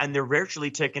places, and they're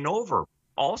virtually taken over.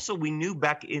 Also, we knew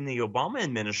back in the Obama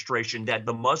administration that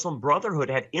the Muslim Brotherhood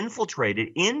had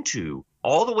infiltrated into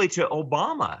all the way to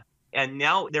Obama. And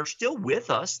now they're still with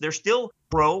us. They're still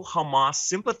pro-Hamas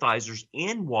sympathizers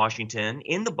in Washington,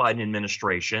 in the Biden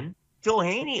administration. Phil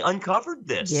Haney uncovered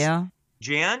this. Yeah.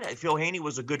 Jan, Phil Haney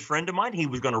was a good friend of mine. He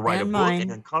was going to write a book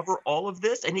and uncover all of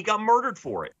this, and he got murdered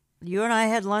for it. You and I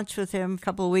had lunch with him a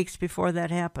couple of weeks before that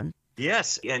happened.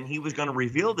 Yes, and he was going to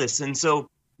reveal this. And so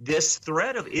this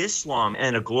threat of Islam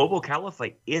and a global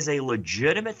caliphate is a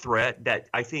legitimate threat that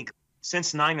I think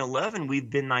since 9/11 we've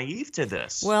been naive to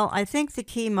this. Well, I think the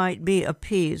key might be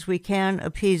appease. We can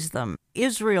appease them.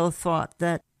 Israel thought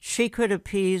that she could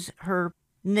appease her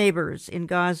neighbors in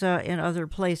Gaza and other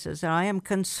places. And I am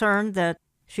concerned that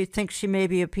she thinks she may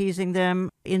be appeasing them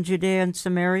in Judea and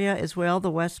Samaria as well,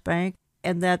 the West Bank.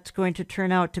 And that's going to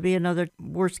turn out to be another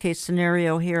worst-case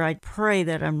scenario here. I pray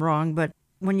that I'm wrong, but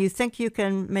when you think you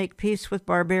can make peace with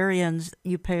barbarians,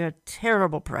 you pay a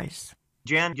terrible price.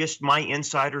 Jan, just my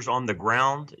insiders on the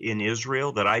ground in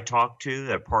Israel that I talked to,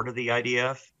 that part of the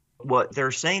IDF, what they're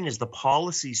saying is the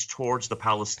policies towards the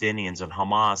Palestinians and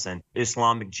Hamas and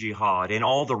Islamic Jihad and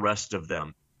all the rest of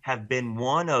them have been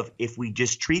one of, if we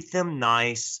just treat them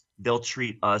nice, they'll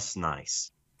treat us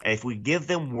nice. If we give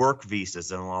them work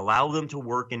visas and allow them to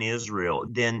work in Israel,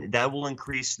 then that will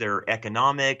increase their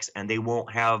economics and they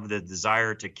won't have the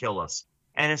desire to kill us.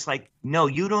 And it's like, no,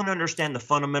 you don't understand the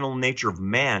fundamental nature of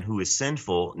man who is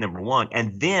sinful, number one.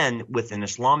 And then with an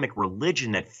Islamic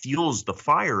religion that fuels the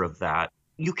fire of that,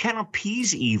 you can't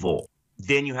appease evil.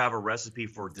 Then you have a recipe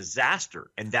for disaster.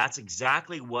 And that's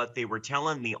exactly what they were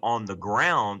telling me on the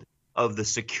ground of the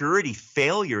security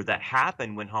failure that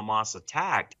happened when Hamas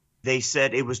attacked. They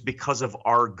said it was because of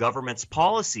our government's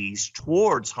policies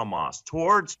towards Hamas,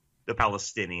 towards the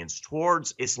Palestinians,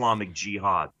 towards Islamic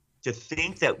Jihad. To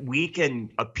think that we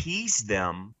can appease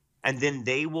them and then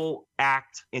they will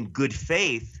act in good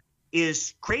faith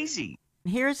is crazy.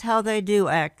 Here's how they do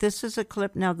act. This is a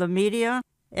clip. Now, the media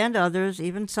and others,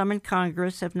 even some in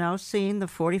Congress, have now seen the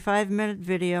 45-minute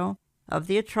video of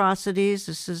the atrocities.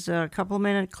 This is a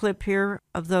couple-minute clip here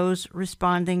of those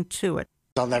responding to it.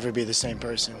 I'll never be the same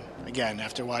person again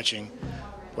after watching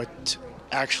what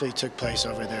actually took place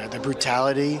over there. The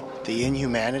brutality, the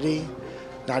inhumanity,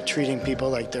 not treating people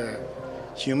like they're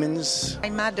humans. My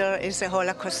mother is a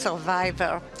Holocaust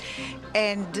survivor,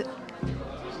 and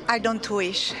I don't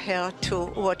wish her to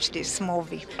watch this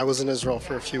movie. I was in Israel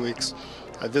for a few weeks.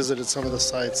 I visited some of the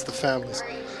sites, the families,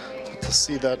 to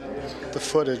see that the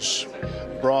footage,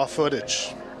 raw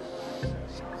footage,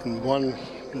 in one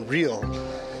reel,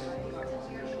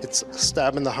 it's a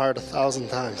stab in the heart 1,000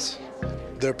 times.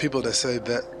 There are people that say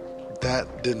that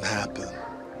didn't happen.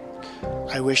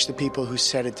 I wish the people who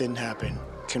said it didn't happen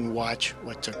can watch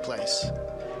what took place.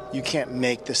 You can't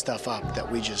make the stuff up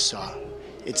that we just saw.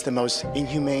 It's the most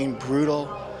inhumane, brutal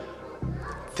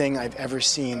thing I've ever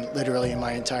seen literally in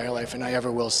my entire life, and I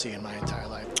ever will see in my entire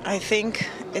life. I think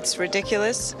it's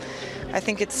ridiculous. I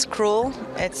think it's cruel.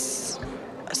 It's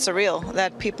surreal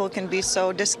that people can be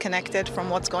so disconnected from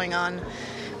what's going on,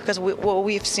 because what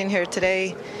we've seen here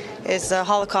today is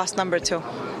Holocaust number 2.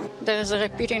 There is a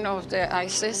repeating of the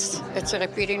ISIS. It's a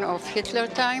repeating of Hitler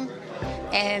time.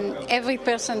 And every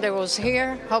person that was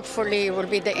here, hopefully, will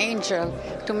be the angel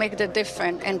to make the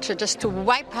difference and to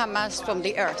wipe Hamas from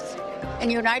the earth.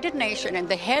 And United Nations and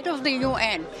the head of the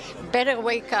UN better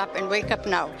wake up and wake up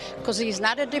now, because he's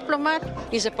not a diplomat,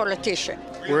 he's a politician.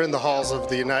 We're in the halls of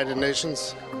the United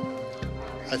Nations.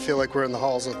 I feel like we're in the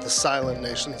halls of the silent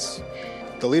nations.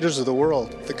 The leaders of the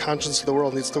world, the conscience of the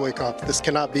world needs to wake up. This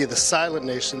cannot be the silent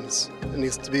nations. It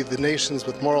needs to be the nations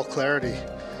with moral clarity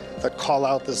that call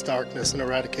out this darkness and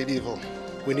eradicate evil.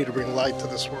 We need to bring light to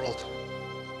this world.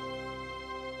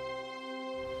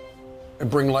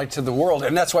 And bring light to the world,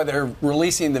 and that's why they're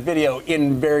releasing the video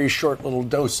in very short little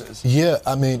doses. Yeah,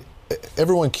 I mean,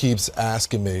 everyone keeps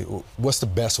asking me, what's the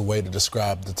best way to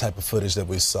describe the type of footage that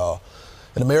we saw?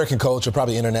 In American culture,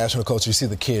 probably international culture, you see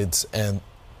the kids, and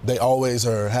they always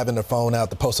are having their phone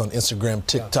out to post on Instagram,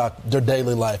 TikTok, their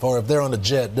daily life. Or if they're on a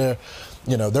jet, they're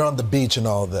on the beach and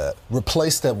all that.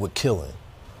 Replace that with killing.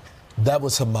 That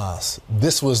was Hamas.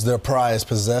 This was their prized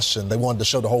possession. They wanted to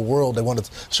show the whole world. They wanted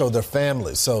to show their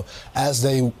families. So as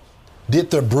they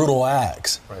did their brutal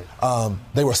acts,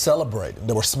 they were celebrating.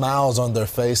 There were smiles on their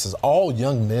faces, all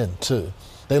young men, too.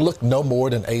 They looked no more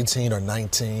than 18 or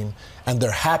 19, and they're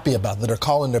happy about it. They're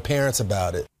calling their parents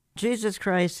about it. Jesus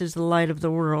Christ is the light of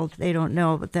the world. They don't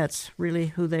know, but that's really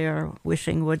who they are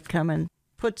wishing would come and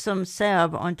put some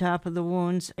salve on top of the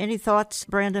wounds. Any thoughts,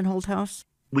 Brandon Holthaus?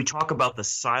 We talk about the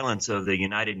silence of the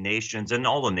United Nations and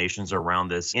all the nations around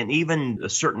this, and even a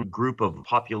certain group of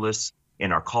populists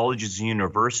in our colleges and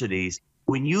universities.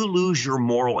 When you lose your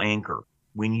moral anchor,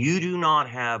 when you do not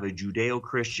have a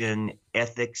Judeo-Christian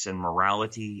ethics and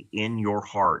morality in your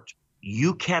heart,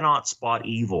 you cannot spot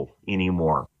evil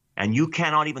anymore, and you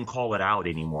cannot even call it out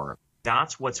anymore.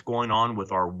 That's what's going on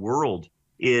with our world.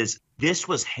 Is this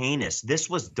was heinous, this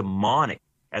was demonic,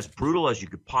 as brutal as you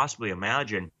could possibly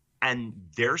imagine. And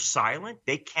they're silent.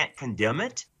 They can't condemn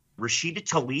it. Rashida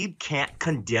Tlaib can't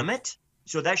condemn it.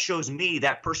 So that shows me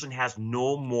that person has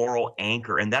no moral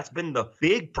anchor. And that's been the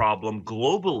big problem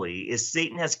globally, is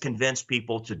Satan has convinced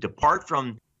people to depart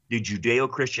from the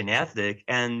Judeo-Christian ethic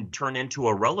and turn into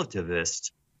a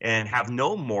relativist and have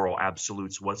no moral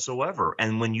absolutes whatsoever.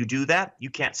 And when you do that,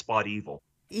 you can't spot evil.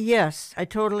 Yes, I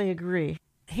totally agree.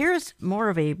 Here's more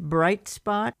of a bright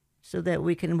spot, so that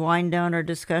we can wind down our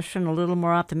discussion a little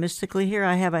more optimistically here.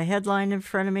 I have a headline in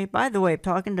front of me. By the way, I'm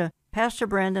talking to Pastor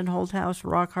Brandon Holthaus,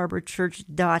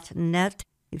 rockharborchurch.net.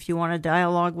 If you want to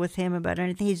dialogue with him about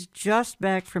anything, he's just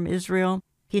back from Israel.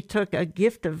 He took a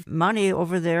gift of money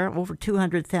over there, over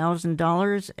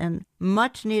 $200,000, and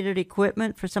much-needed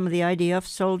equipment for some of the IDF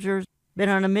soldiers. Been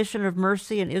on a mission of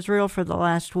mercy in Israel for the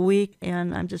last week,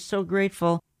 and I'm just so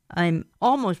grateful. I'm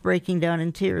almost breaking down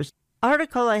in tears.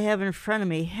 Article I have in front of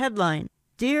me, headline,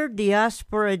 Dear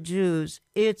Diaspora Jews,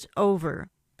 It's Over.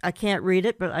 I can't read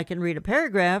it, but I can read a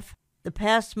paragraph. The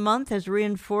past month has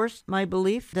reinforced my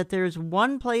belief that there is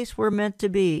one place we're meant to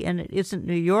be, and it isn't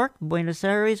New York, Buenos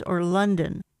Aires, or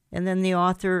London. And then the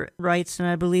author writes, and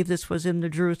I believe this was in the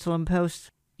Jerusalem Post,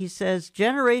 he says,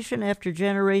 generation after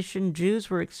generation, Jews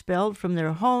were expelled from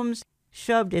their homes,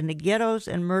 shoved into ghettos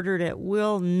and murdered at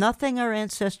will. Nothing our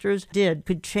ancestors did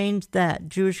could change that.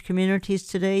 Jewish communities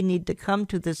today need to come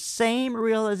to the same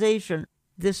realization.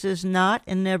 This is not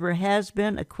and never has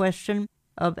been a question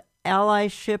of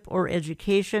allyship or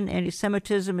education.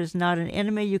 Anti-Semitism is not an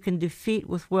enemy you can defeat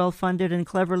with well-funded and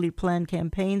cleverly planned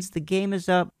campaigns. The game is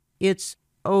up. It's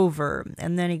over.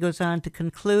 And then he goes on to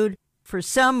conclude, for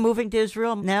some, moving to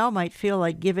Israel now might feel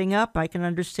like giving up. I can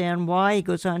understand why. He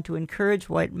goes on to encourage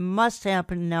what must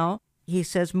happen now. He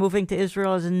says moving to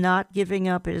Israel is not giving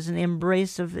up. It is an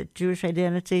embrace of the Jewish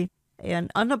identity,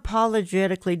 and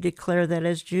unapologetically declare that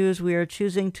as Jews we are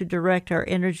choosing to direct our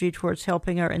energy towards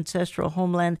helping our ancestral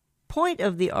homeland. Point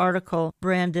of the article,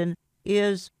 Brandon,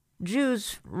 is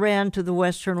Jews ran to the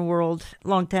Western world a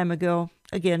long time ago.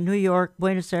 again, New York,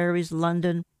 Buenos Aires,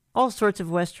 London, all sorts of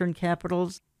Western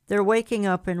capitals. They're waking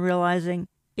up and realizing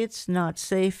it's not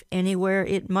safe anywhere.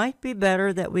 It might be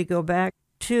better that we go back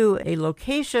to a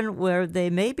location where they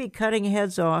may be cutting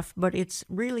heads off, but it's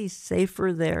really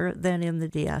safer there than in the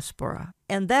diaspora.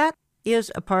 And that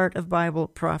is a part of Bible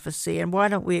prophecy. And why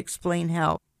don't we explain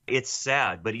how? It's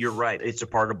sad, but you're right. It's a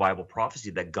part of Bible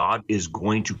prophecy that God is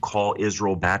going to call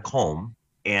Israel back home.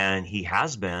 And he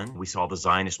has been. We saw the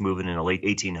Zionist movement in the late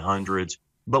 1800s.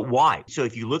 But why? So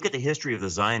if you look at the history of the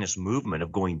Zionist movement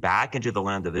of going back into the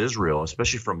land of Israel,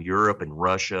 especially from Europe and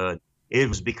Russia, it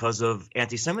was because of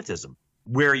anti-Semitism,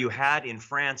 where you had in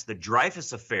France the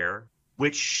Dreyfus Affair,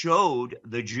 which showed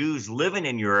the Jews living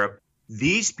in Europe,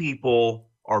 these people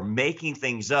are making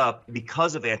things up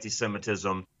because of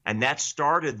anti-Semitism. And that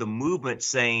started the movement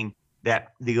saying that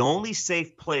the only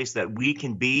safe place that we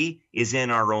can be is in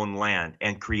our own land,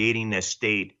 and creating a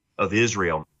state of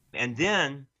Israel. And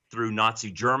then through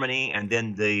Nazi Germany and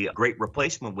then the Great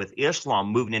Replacement with Islam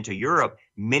moving into Europe,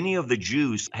 many of the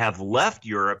Jews have left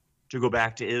Europe to go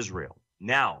back to Israel.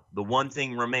 Now, the one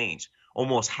thing remains.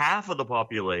 Almost half of the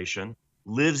population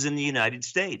lives in the United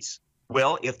States.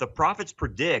 Well, if the prophets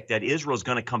predict that Israel is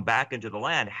going to come back into the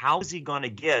land, how is he going to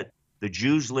get the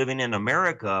Jews living in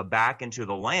America back into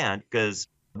the land? Because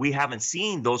we haven't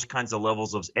seen those kinds of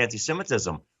levels of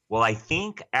anti-Semitism. Well, I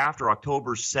think after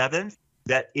October 7th,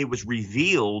 that it was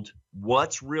revealed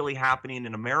what's really happening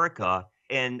in America.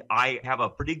 And I have a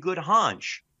pretty good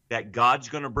hunch that God's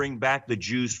going to bring back the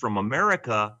Jews from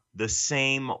America the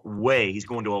same way. He's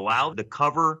going to allow the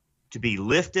cover to be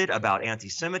lifted about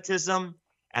anti-Semitism,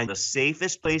 and the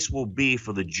safest place will be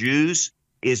for the Jews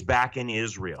is back in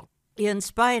Israel. In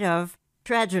spite of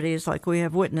tragedies like we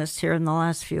have witnessed here in the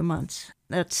last few months,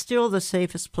 that's still the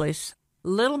safest place.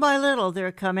 Little by little,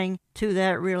 they're coming to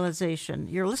that realization.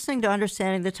 You're listening to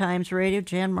Understanding the Times Radio.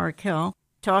 Jan Markell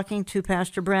talking to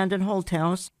Pastor Brandon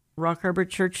Holthaus,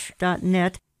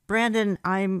 rockharborchurch.net. Brandon,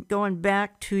 I'm going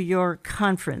back to your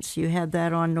conference. You had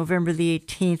that on November the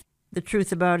 18th, The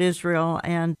Truth About Israel,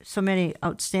 and so many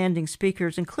outstanding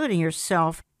speakers, including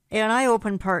yourself. And I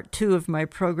open part 2 of my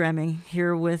programming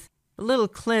here with a little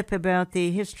clip about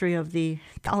the history of the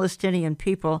Palestinian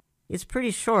people. It's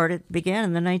pretty short. It began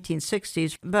in the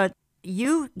 1960s, but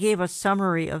you gave a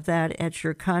summary of that at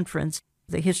your conference,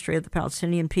 the history of the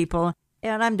Palestinian people,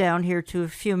 and I'm down here to a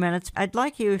few minutes. I'd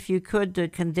like you, if you could, to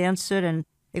condense it and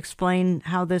explain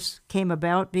how this came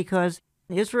about, because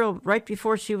Israel, right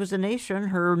before she was a nation,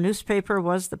 her newspaper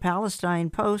was the Palestine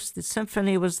Post, the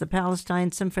symphony was the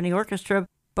Palestine Symphony Orchestra,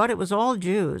 but it was all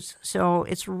Jews, so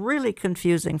it's really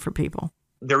confusing for people.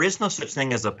 There is no such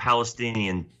thing as a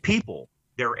Palestinian people.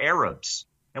 They're Arabs.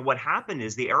 And what happened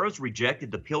is the Arabs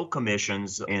rejected the Peel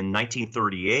Commissions in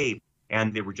 1938,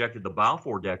 and they rejected the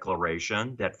Balfour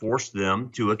Declaration that forced them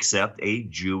to accept a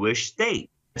Jewish state.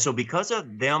 So because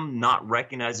of them not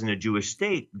recognizing a Jewish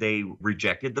state, they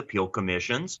rejected the Peel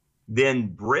Commissions. Then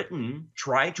Britain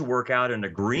tried to work out an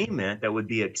agreement that would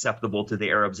be acceptable to the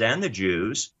Arabs and the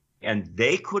Jews, and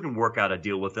they couldn't work out a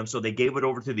deal with them, so they gave it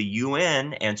over to the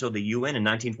UN. And so the UN in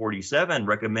 1947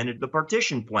 recommended the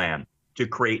partition plan to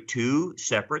create 2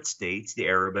 separate states, the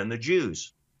Arab and the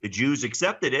Jews. The Jews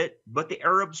accepted it, but the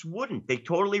Arabs wouldn't. They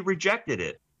totally rejected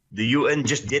it. The UN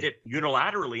just did it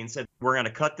unilaterally and said, we're going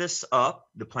to cut this up,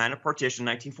 the plan of partition,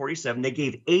 1947. They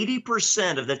gave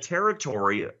 80% of the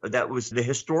territory that was the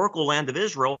historical land of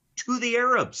Israel to the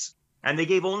Arabs. And they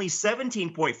gave only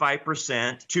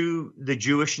 17.5% to the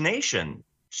Jewish nation.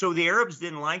 So the Arabs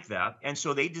didn't like that, and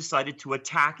so they decided to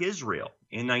attack Israel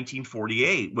in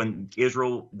 1948 when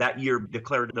Israel that year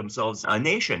declared themselves a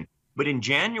nation. But in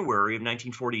January of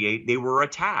 1948, they were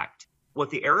attacked.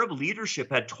 What the Arab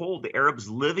leadership had told the Arabs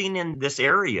living in this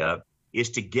area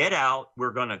is to get out,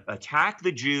 we're going to attack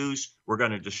the Jews, we're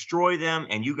going to destroy them,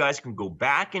 and you guys can go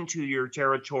back into your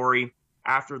territory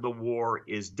after the war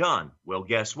is done. Well,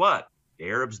 guess what? The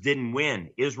Arabs didn't win.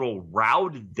 Israel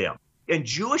routed them. And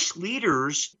Jewish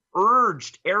leaders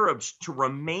urged Arabs to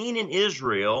remain in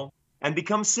Israel and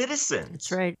become citizens.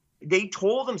 That's right. They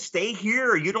told them, stay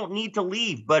here. You don't need to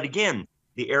leave. But again,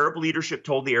 the Arab leadership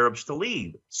told the Arabs to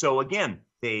leave. So again,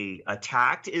 they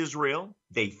attacked Israel.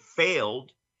 They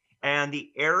failed. And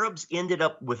the Arabs ended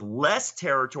up with less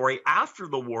territory after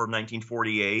the war of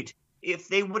 1948. If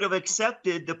they would have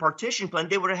accepted the partition plan,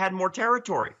 they would have had more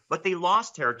territory. But they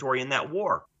lost territory in that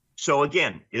war. So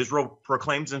again, Israel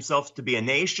proclaims themselves to be a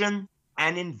nation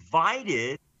and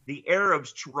invited the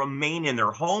Arabs to remain in their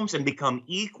homes and become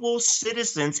equal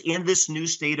citizens in this new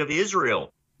state of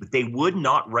Israel. But they would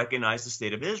not recognize the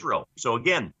state of Israel. So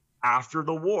again, after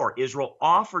the war, Israel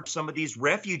offered some of these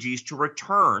refugees to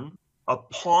return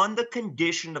upon the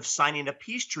condition of signing a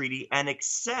peace treaty and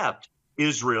accept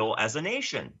Israel as a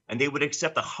nation. And they would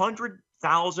accept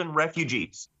 100,000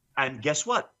 refugees. And guess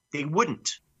what? They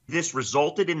wouldn't. This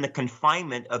resulted in the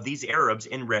confinement of these Arabs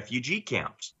in refugee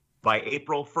camps. By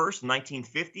April 1st,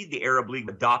 1950, the Arab League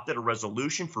adopted a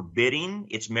resolution forbidding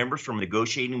its members from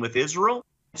negotiating with Israel.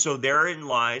 So therein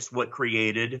lies what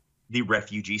created the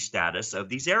refugee status of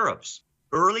these Arabs.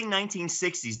 Early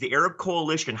 1960s, the Arab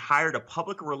coalition hired a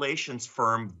public relations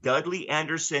firm, Dudley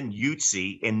Anderson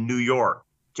Utsi, in New York,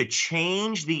 to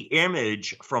change the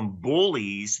image from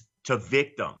bullies to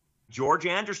victim. George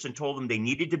Anderson told them they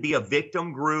needed to be a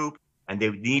victim group and they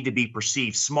need to be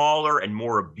perceived smaller and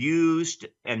more abused,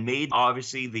 and made,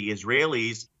 obviously, the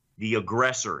Israelis the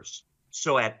aggressors.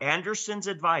 So at Anderson's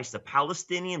advice, the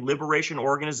Palestinian Liberation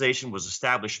Organization was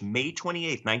established May 28,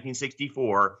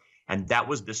 1964, and that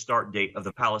was the start date of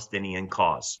the Palestinian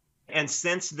cause. And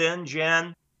since then,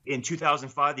 Jen, in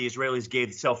 2005, the Israelis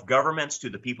gave self-governments to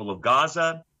the people of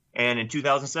Gaza. And in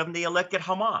 2007, they elected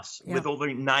Hamas with over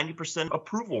 90%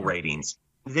 approval ratings.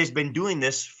 They've been doing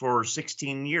this for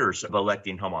 16 years of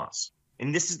electing Hamas.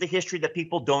 And this is the history that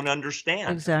people don't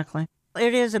understand. Exactly.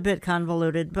 It is a bit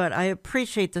convoluted, but I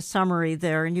appreciate the summary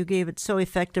there, and you gave it so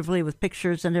effectively with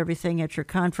pictures and everything at your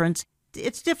conference.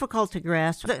 It's difficult to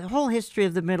grasp. The whole history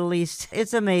of the Middle East,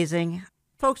 it's amazing.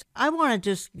 Folks, I want to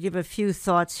just give a few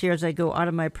thoughts here as I go out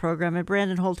of my program. And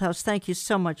Brandon Holthaus, thank you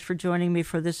so much for joining me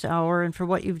for this hour and for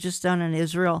what you've just done in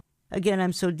Israel. Again,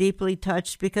 I'm so deeply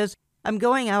touched because I'm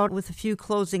going out with a few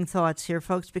closing thoughts here,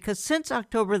 folks, because since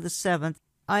October the 7th,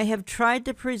 I have tried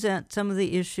to present some of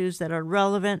the issues that are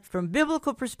relevant from a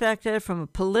biblical perspective, from a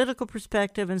political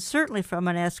perspective, and certainly from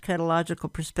an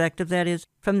eschatological perspective, that is,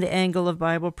 from the angle of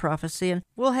Bible prophecy. And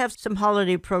we'll have some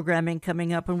holiday programming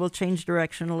coming up, and we'll change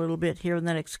direction a little bit here in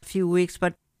the next few weeks.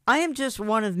 But I am just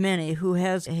one of many who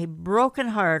has a broken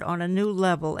heart on a new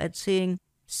level at seeing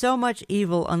so much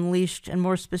evil unleashed, and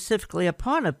more specifically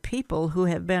upon a people who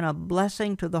have been a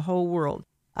blessing to the whole world.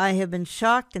 I have been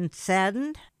shocked and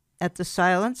saddened at the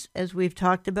silence, as we've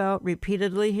talked about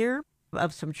repeatedly here,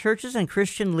 of some churches and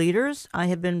Christian leaders. I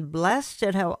have been blessed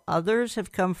at how others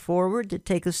have come forward to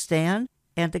take a stand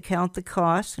and to count the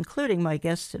costs, including my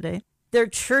guest today. Their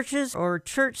churches or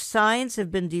church signs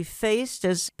have been defaced,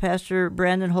 as Pastor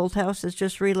Brandon Holthaus has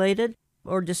just related,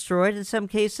 or destroyed in some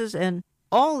cases, and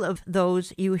all of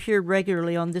those you hear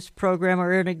regularly on this program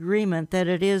are in agreement that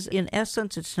it is, in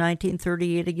essence, it's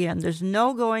 1938 again. There's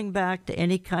no going back to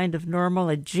any kind of normal.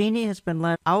 A genie has been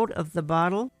let out of the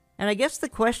bottle. And I guess the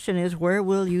question is, where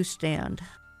will you stand?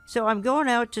 So I'm going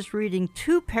out just reading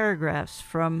two paragraphs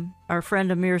from our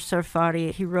friend Amir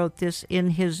Sarfati. He wrote this in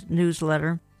his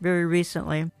newsletter very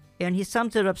recently. And he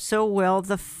sums it up so well.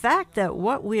 The fact that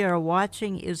what we are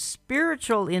watching is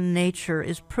spiritual in nature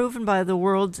is proven by the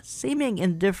world's seeming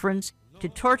indifference to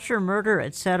torture, murder,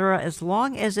 etc., as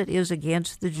long as it is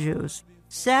against the Jews.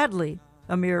 Sadly,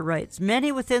 Amir writes,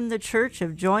 many within the church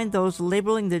have joined those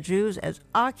labeling the Jews as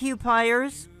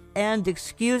occupiers and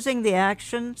excusing the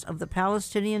actions of the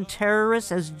Palestinian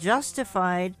terrorists as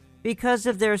justified because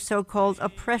of their so-called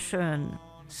oppression.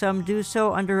 Some do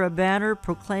so under a banner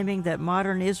proclaiming that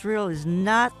modern Israel is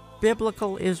not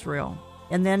biblical Israel.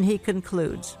 And then he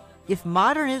concludes, if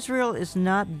modern Israel is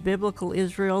not biblical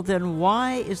Israel, then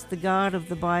why is the God of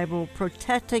the Bible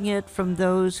protecting it from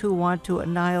those who want to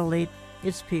annihilate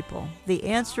its people? The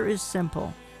answer is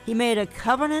simple. He made a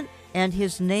covenant, and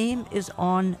his name is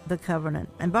on the covenant.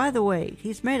 And by the way,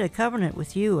 he's made a covenant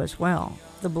with you as well,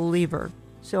 the believer.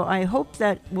 So I hope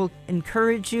that will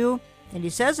encourage you. And he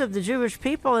says of the Jewish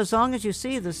people, as long as you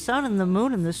see the sun and the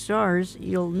moon and the stars,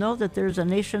 you'll know that there's a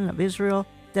nation of Israel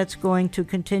that's going to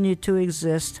continue to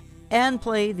exist and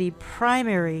play the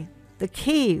primary, the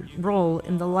key role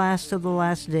in the last of the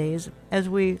last days as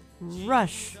we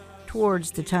rush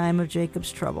towards the time of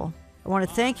Jacob's trouble. I want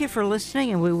to thank you for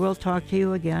listening, and we will talk to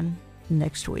you again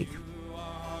next week.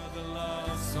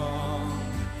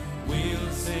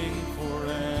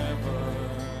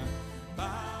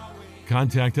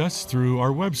 Contact us through our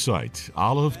website,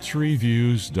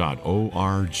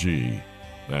 olivetreeviews.org.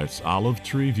 That's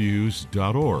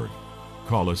olivetreeviews.org.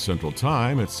 Call us Central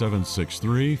Time at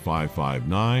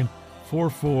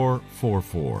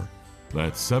 763-559-4444.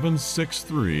 That's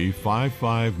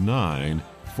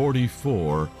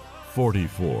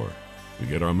 763-559-4444. You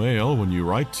get our mail when you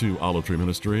write to Olive Tree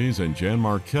Ministries and Jan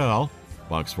Markell,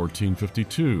 Box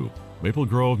 1452, Maple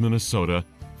Grove, Minnesota,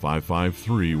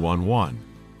 55311.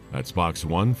 That's Box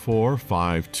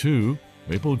 1452,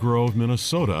 Maple Grove,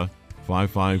 Minnesota,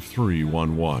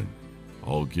 55311.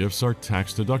 All gifts are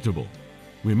tax deductible.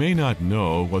 We may not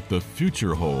know what the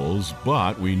future holds,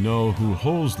 but we know who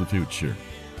holds the future.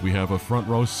 We have a front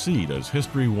row seat as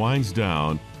history winds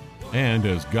down and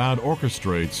as God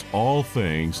orchestrates all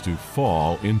things to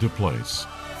fall into place.